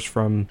are first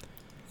from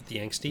The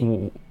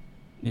Angsty?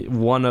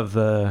 One of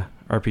the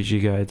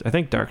RPG guides. I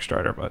think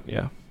Darkstrider, but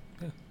yeah.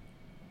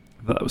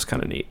 I thought that was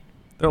kind of neat.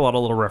 There are a lot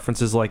of little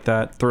references like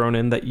that thrown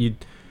in that you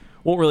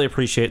won't really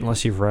appreciate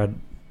unless you've read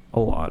a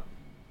lot.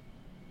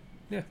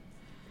 Yeah.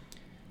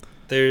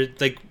 They're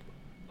like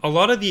a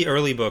lot of the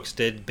early books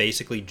did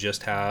basically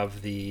just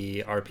have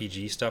the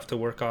RPG stuff to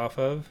work off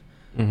of.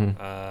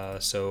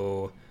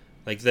 So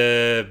like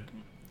there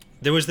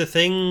was the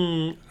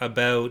thing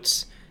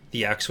about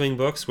the X-Wing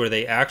books where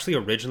they actually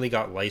originally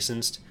got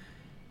licensed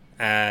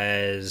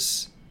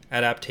as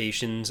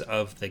adaptations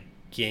of the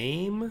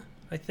game,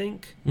 I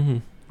think.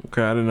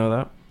 Okay, I didn't know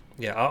that.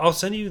 Yeah, I'll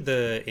send you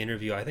the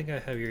interview. I think I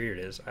have here it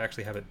is. I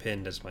actually have it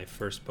pinned as my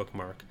first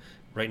bookmark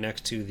right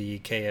next to the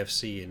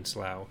KFC in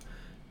Slough.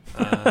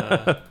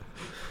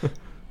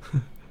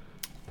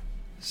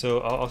 So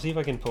I'll see if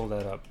I can pull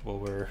that up while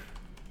we're...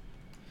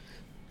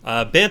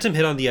 Bantam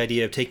hit on the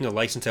idea of taking a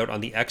license out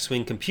on the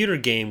X-Wing computer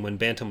game when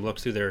Bantam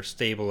looked through their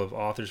stable of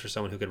authors for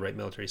someone who could write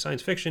military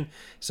science fiction.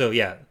 So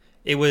yeah,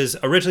 it was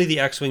originally the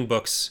X-Wing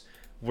books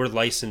were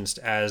licensed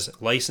as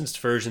licensed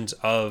versions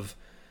of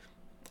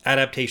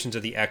adaptations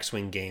of the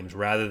X-Wing games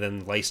rather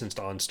than licensed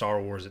on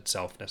Star Wars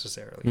itself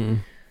necessarily.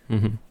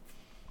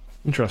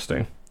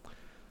 Interesting.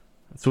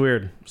 That's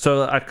weird.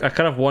 So I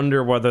kind of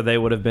wonder whether they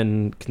would have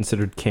been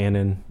considered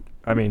canon,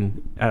 I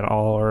mean, at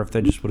all, or if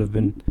they just would have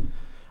been...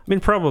 I mean,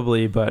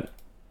 probably, but...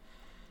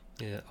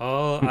 Yeah,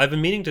 I've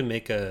been meaning to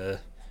make a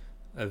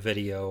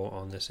video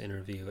on this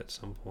interview at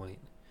some point.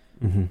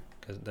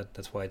 Because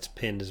that's why it's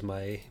pinned as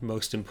my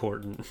most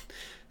important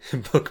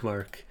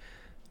bookmark.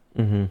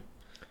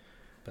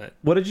 But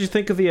what did you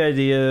think of the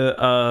idea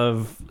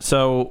of...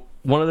 So,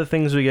 one of the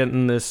things we get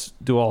in this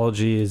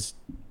duology is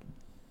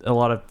a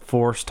lot of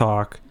Force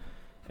talk,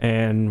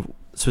 and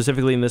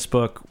specifically in this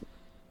book,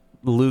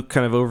 Luke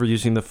kind of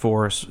overusing the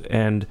Force,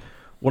 and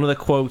one of the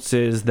quotes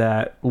is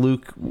that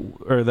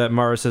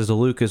Mara says to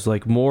Luke is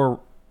like, the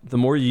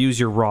more you use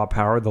your raw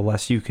power, the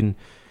less you can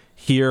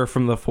hear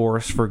from the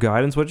Force for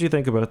guidance. What do you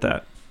think about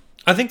that?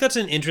 I think that's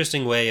an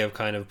interesting way of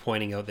kind of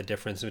pointing out the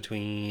difference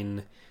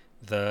between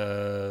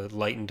the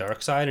light and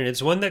dark side, and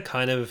it's one that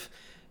kind of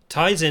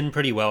ties in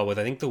pretty well with,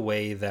 I think, the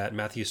way that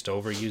Matthew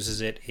Stover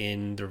uses it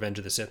in the Revenge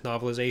of the Sith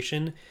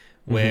novelization,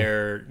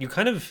 where you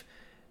kind of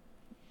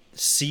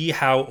see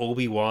how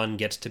Obi-Wan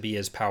gets to be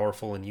as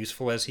powerful and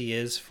useful as he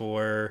is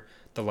for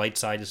the light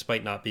side,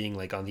 despite not being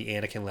like on the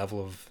Anakin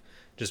level of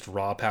just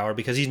raw power,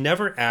 because he's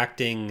never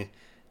acting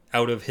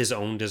out of his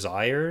own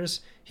desires.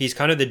 He's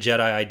kind of the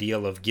Jedi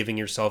ideal of giving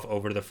yourself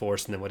over to the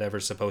Force, and then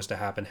whatever's supposed to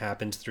happen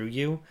happens through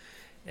you.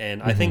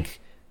 And I think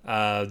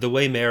the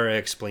way Mara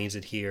explains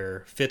it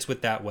here fits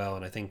with that well.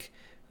 And I think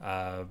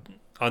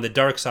on the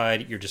dark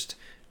side, you're just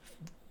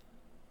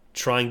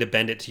trying to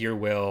bend it to your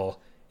will,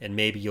 and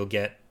maybe you'll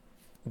get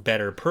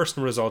better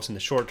personal results in the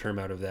short term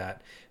out of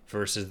that,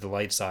 versus the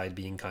light side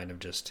being kind of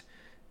just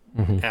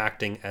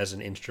acting as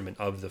an instrument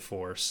of the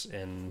Force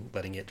and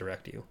letting it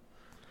direct you.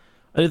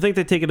 I think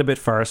they take it a bit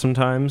far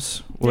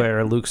sometimes,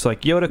 where Luke's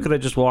like, Yoda could have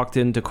just walked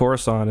into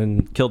Coruscant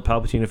and killed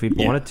Palpatine if he'd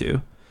wanted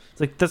to. It's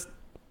like,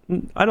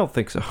 I don't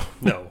think so.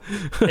 No.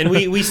 And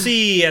we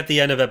see at the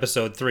end of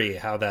episode 3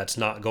 how that's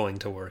not going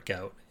to work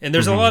out. And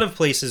there's a lot of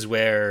places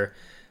where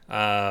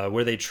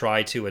they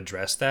try to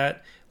address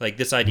that. Like,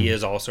 this idea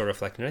is also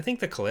reflected in, I think,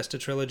 the Callista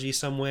trilogy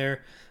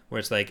somewhere, where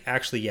it's like,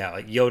 actually,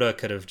 like Yoda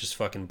could have just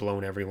fucking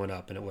blown everyone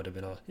up and it would have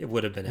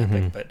been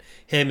epic, but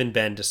him and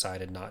Ben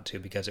decided not to,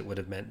 because it would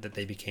have meant that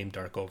they became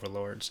Dark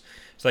Overlords.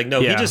 It's like,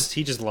 no, he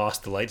just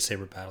lost the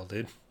lightsaber battle,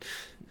 dude.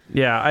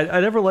 Yeah,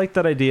 I never liked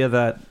that idea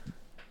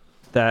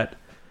that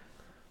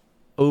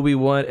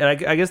Obi-Wan,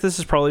 and I guess this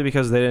is probably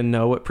because they didn't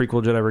know what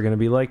prequel Jedi were going to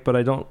be like, but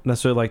I don't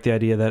necessarily like the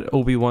idea that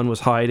Obi-Wan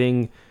was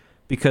hiding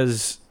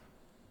because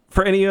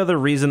for any other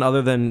reason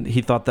other than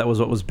he thought that was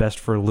what was best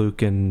for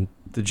Luke and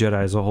the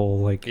Jedi as a whole.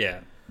 Like,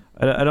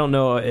 I don't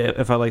know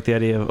if I like the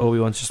idea of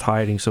Obi-Wan's just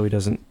hiding so he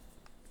doesn't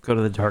go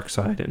to the dark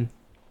side and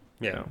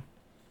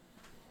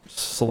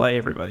slay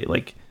everybody.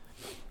 Like,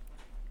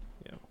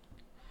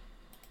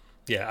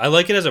 yeah, I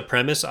like it as a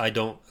premise. I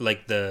don't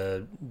like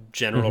the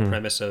general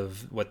premise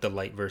of what the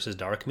light versus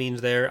dark means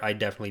there. I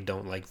definitely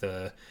don't like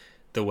the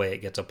way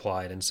it gets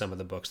applied in some of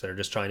the books that are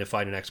just trying to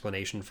find an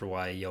explanation for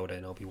why Yoda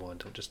and Obi-Wan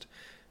don't just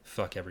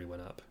fuck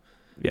everyone up.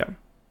 Yeah.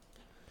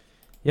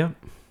 Yeah.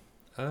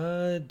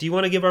 Do you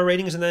want to give our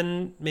ratings and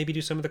then maybe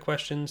do some of the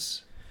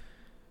questions?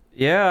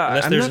 Yeah,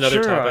 unless there's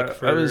another topic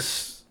for... I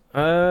was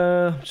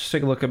just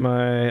take a look at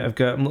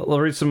I'll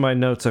read some of my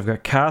notes. I've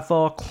got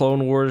Cathal,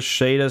 Clone Wars,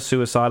 Shada,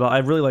 Suicidal. I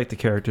really like the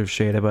character of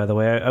Shada, by the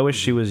way. I wish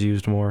she was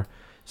used more.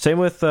 Same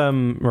with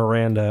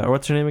Miranda, or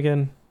what's her name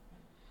again?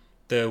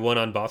 The one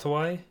on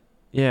Bothawai?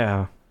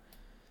 Yeah.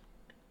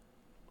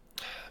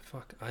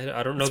 Fuck, I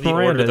don't know It's the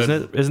Miranda,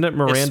 order. isn't it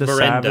Miranda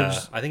Savage?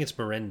 I think it's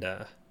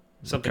Miranda.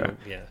 Something, Okay.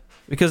 yeah.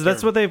 Because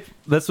that's what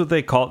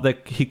they call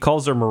that. He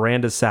calls her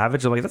Miranda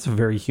Savage. I'm like, that's a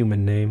very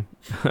human name,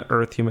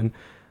 Earth human.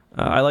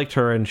 I liked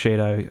her and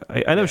Shada.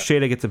 I know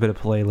Shada gets a bit of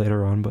play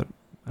later on, but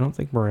I don't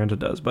think Miranda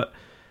does. But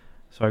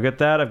so I got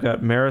that. I've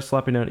got Mara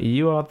slapping down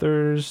EU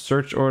authors,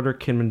 Search Order,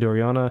 Kinman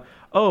Doriana.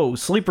 Oh,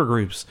 sleeper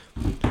groups.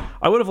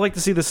 I would have liked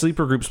to see the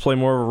sleeper groups play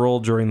more of a role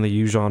during the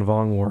Yuuzhan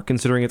Vong War,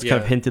 considering it's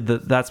kind of hinted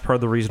that that's part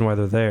of the reason why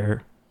they're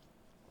there.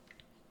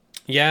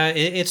 Yeah,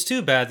 it's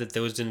too bad that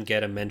those didn't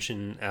get a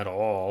mention at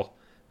all.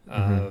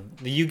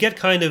 You get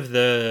kind of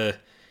the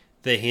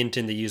hint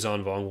in the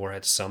Yuuzhan Vong War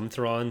at some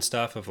Thrawn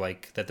stuff of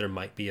like that there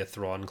might be a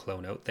Thrawn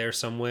clone out there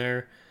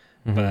somewhere.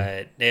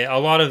 But a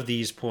lot of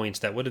these points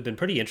that would have been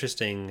pretty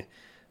interesting,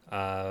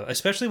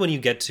 especially when you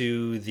get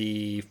to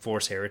the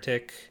Force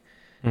Heretic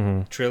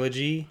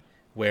trilogy,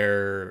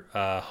 where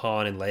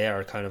Han and Leia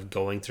are kind of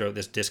going throughout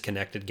this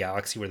disconnected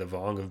galaxy where the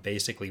Vong have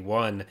basically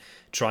won,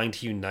 trying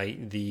to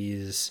unite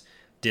these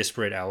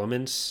disparate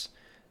elements.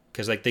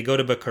 Because like they go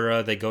to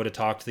Bakura, they go to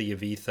talk to the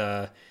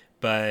Yavitha,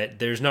 but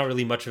there's not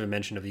really much of a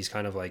mention of these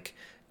kind of like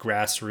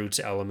grassroots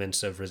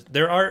elements of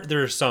there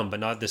are some, but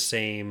not the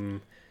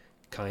same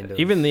kind of.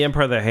 Even the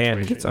Empire of the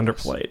Hand gets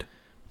underplayed.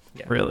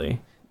 Yeah.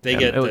 Really, they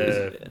get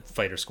the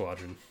fighter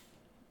squadron.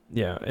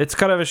 Yeah, it's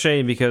kind of a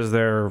shame because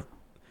they're.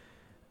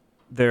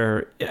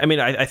 I mean,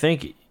 I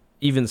think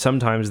even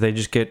sometimes they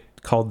just get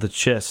called the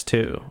Chiss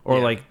too, or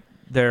like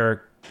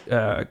they're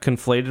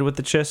conflated with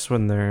the Chiss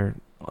when they're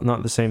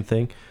not the same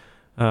thing.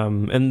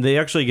 And they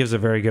actually gives a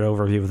very good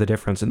overview of the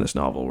difference in this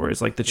novel, where it's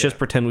like the Chiss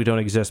pretend we don't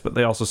exist, but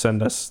they also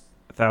send us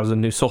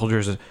 1,000 new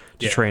soldiers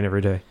to train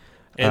every day.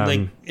 And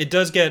like it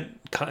does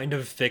get kind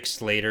of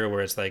fixed later,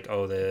 where it's like,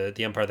 oh,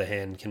 the Empire of the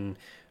Hand can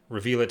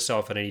reveal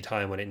itself at any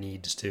time when it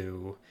needs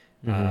to,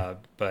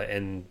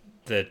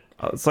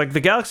 it's like the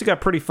galaxy got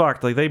pretty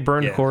fucked. Like they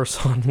burned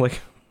Coruscant. Like,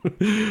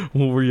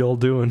 what were y'all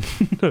doing?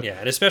 Yeah,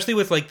 and especially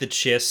with like the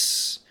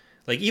Chiss.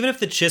 Like, even if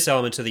the Chiss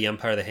elements of the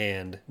Empire of the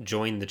Hand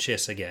join the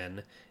Chiss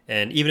again,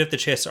 and even if the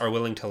Chiss are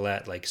willing to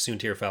let, like,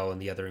 Soontir Fel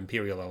and the other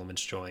Imperial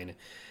elements join,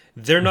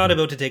 they're not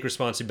about to take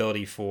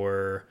responsibility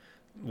for,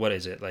 what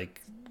is it,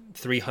 like,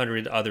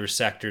 300 other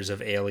sectors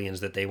of aliens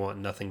that they want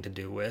nothing to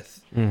do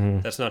with.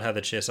 That's not how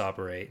the Chiss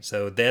operate.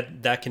 So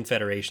that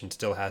confederation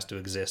still has to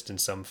exist in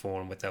some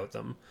form without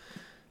them.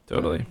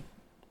 Totally.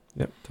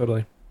 Yep,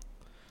 totally.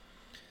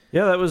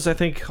 Yeah, that was, I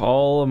think,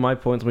 all of my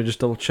points. Let me just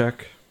double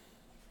check.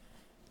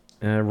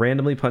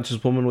 Randomly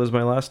punches woman was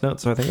my last note,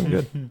 so I think I'm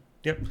good.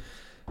 Yep.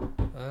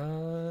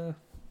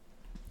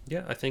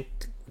 Yeah, I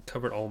think we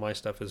covered all my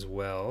stuff as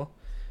well.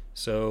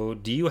 So,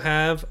 do you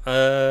have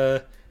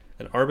an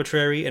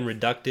arbitrary and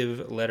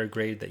reductive letter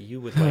grade that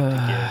you would like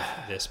to give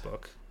this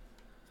book?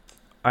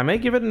 I may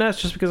give it an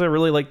S just because I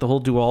really like the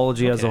whole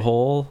duology as a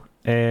whole,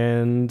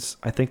 and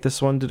I think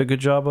this one did a good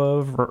job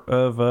of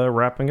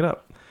wrapping it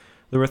up.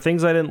 There were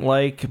things I didn't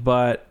like,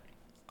 but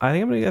I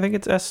think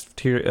it's S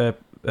tier.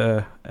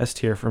 S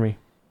tier for me.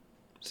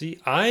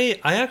 See, I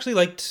actually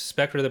liked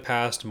Spectre of the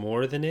Past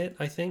more than it,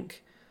 I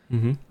think.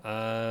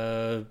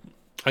 I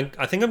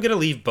think I'm going to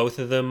leave both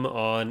of them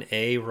on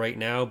A right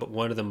now, but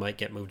one of them might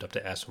get moved up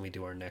to S when we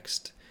do our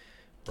next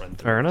run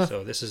through. Fair enough.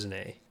 So this is an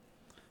A.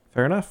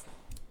 Fair enough.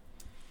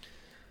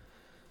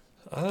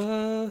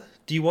 Do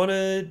you want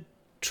to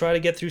try to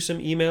get through some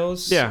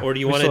emails? Yeah. Or do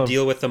you want to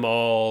deal with them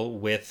all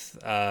with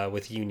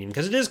Union?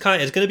 Because it's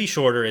going to be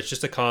shorter. It's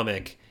just a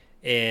comic.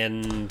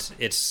 And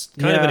it's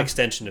kind of an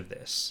extension of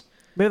this.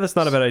 Maybe that's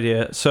not a bad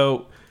idea.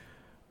 So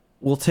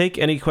we'll take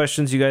any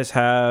questions you guys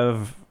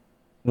have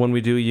when we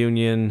do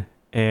Union,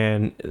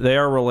 and they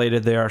are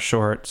related. They are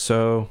short.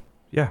 So,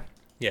 yeah.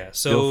 Yeah,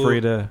 so... Feel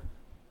free to...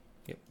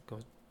 Yep, go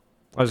ahead.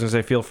 I was going to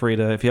say, feel free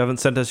to... If you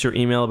haven't sent us your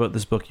email about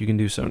this book, you can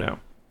do so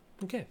now.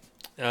 Okay.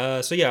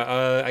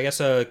 I guess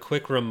a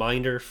quick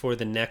reminder for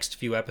the next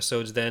few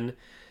episodes then.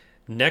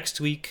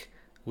 Next week,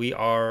 we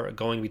are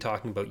going to be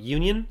talking about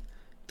Union.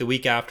 The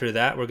week after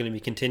that, we're going to be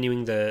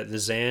continuing the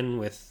Zan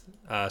with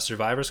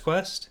Survivor's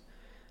Quest.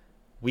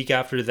 Week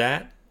after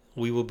that,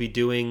 we will be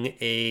doing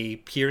a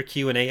peer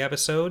Q&A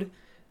episode.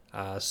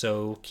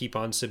 So keep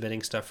on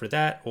submitting stuff for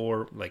that,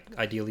 or like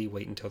ideally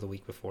wait until the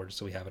week before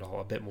so we have it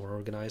all a bit more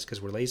organized because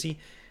we're lazy.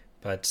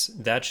 But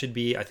that should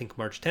be, I think,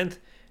 March 10th,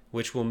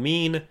 which will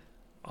mean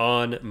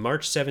on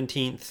March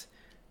 17th,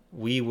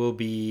 we will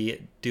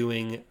be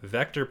doing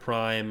Vector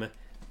Prime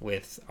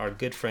with our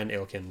good friend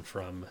Ilkin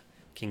from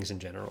Kings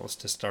and Generals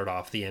to start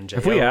off the NJO.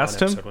 Have we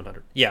asked him?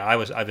 100. Yeah,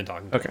 I've been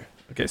talking to him.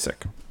 Okay,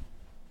 sick.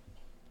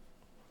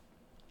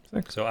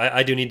 So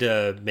I do need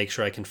to make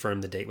sure I confirm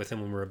the date with him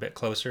when we're a bit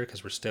closer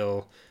because we're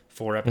still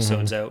 4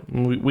 episodes out.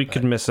 We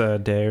could miss a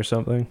day or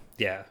something.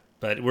 Yeah,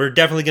 but we're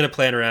definitely going to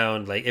plan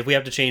around. Like, if we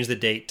have to change the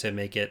date to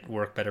make it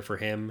work better for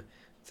him,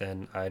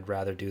 then I'd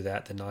rather do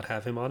that than not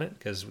have him on it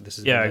because this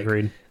is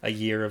agreed. A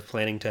year of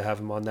planning to have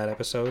him on that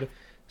episode.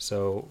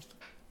 So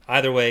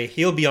either way,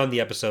 he'll be on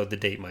the episode. The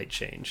date might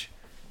change.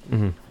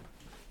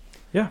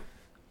 Yeah.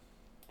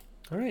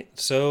 All right,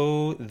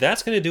 so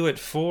that's going to do it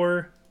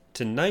for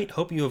tonight.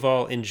 Hope you have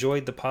all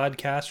enjoyed the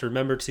podcast.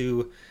 Remember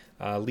to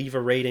leave a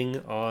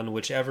rating on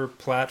whichever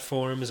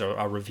platforms, or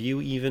a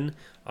review even,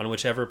 on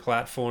whichever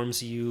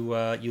platforms you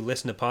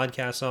listen to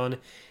podcasts on.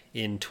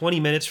 In 20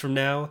 minutes from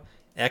now,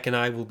 Eck and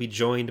I will be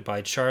joined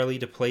by Charlie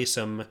to play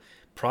some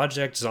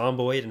Project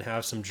Zomboid and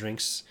have some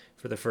drinks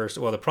for the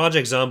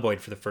Project Zomboid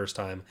for the first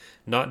time,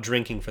 not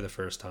drinking for the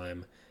first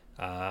time.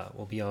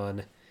 We'll be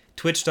on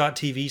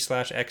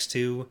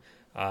twitch.tv/x2,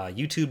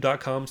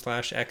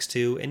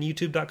 youtube.com/x2, and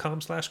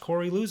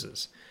youtube.com/Corey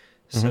Loses.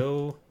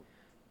 So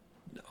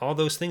all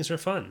those things are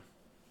fun.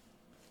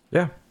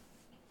 Yeah.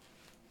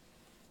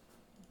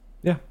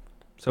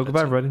 So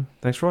goodbye, everybody.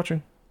 Thanks for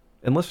watching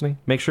and listening.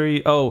 Make sure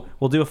you. Oh,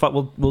 we'll do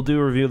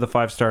a review of the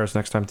 5 stars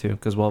next time too,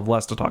 because we'll have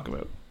less to talk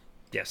about.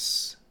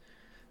 Yes,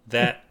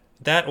 that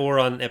or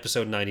on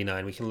episode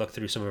 99, we can look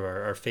through some of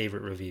our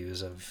favorite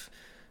reviews of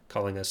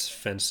calling us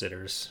fence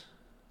sitters.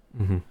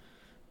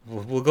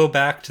 We'll go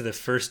back to the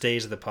first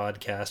days of the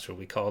podcast where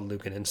we called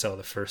Luke an incel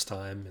the first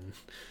time,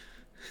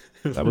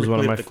 and that was one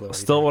of my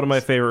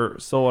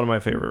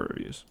favorite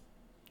reviews.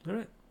 All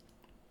right.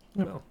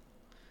 Yep. Well,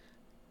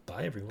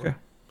 bye everyone. Okay.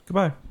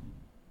 Goodbye.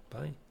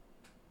 Bye.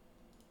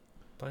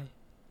 Bye.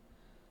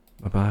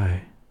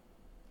 Bye-bye.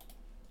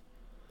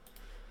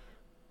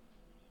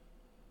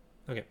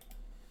 Okay.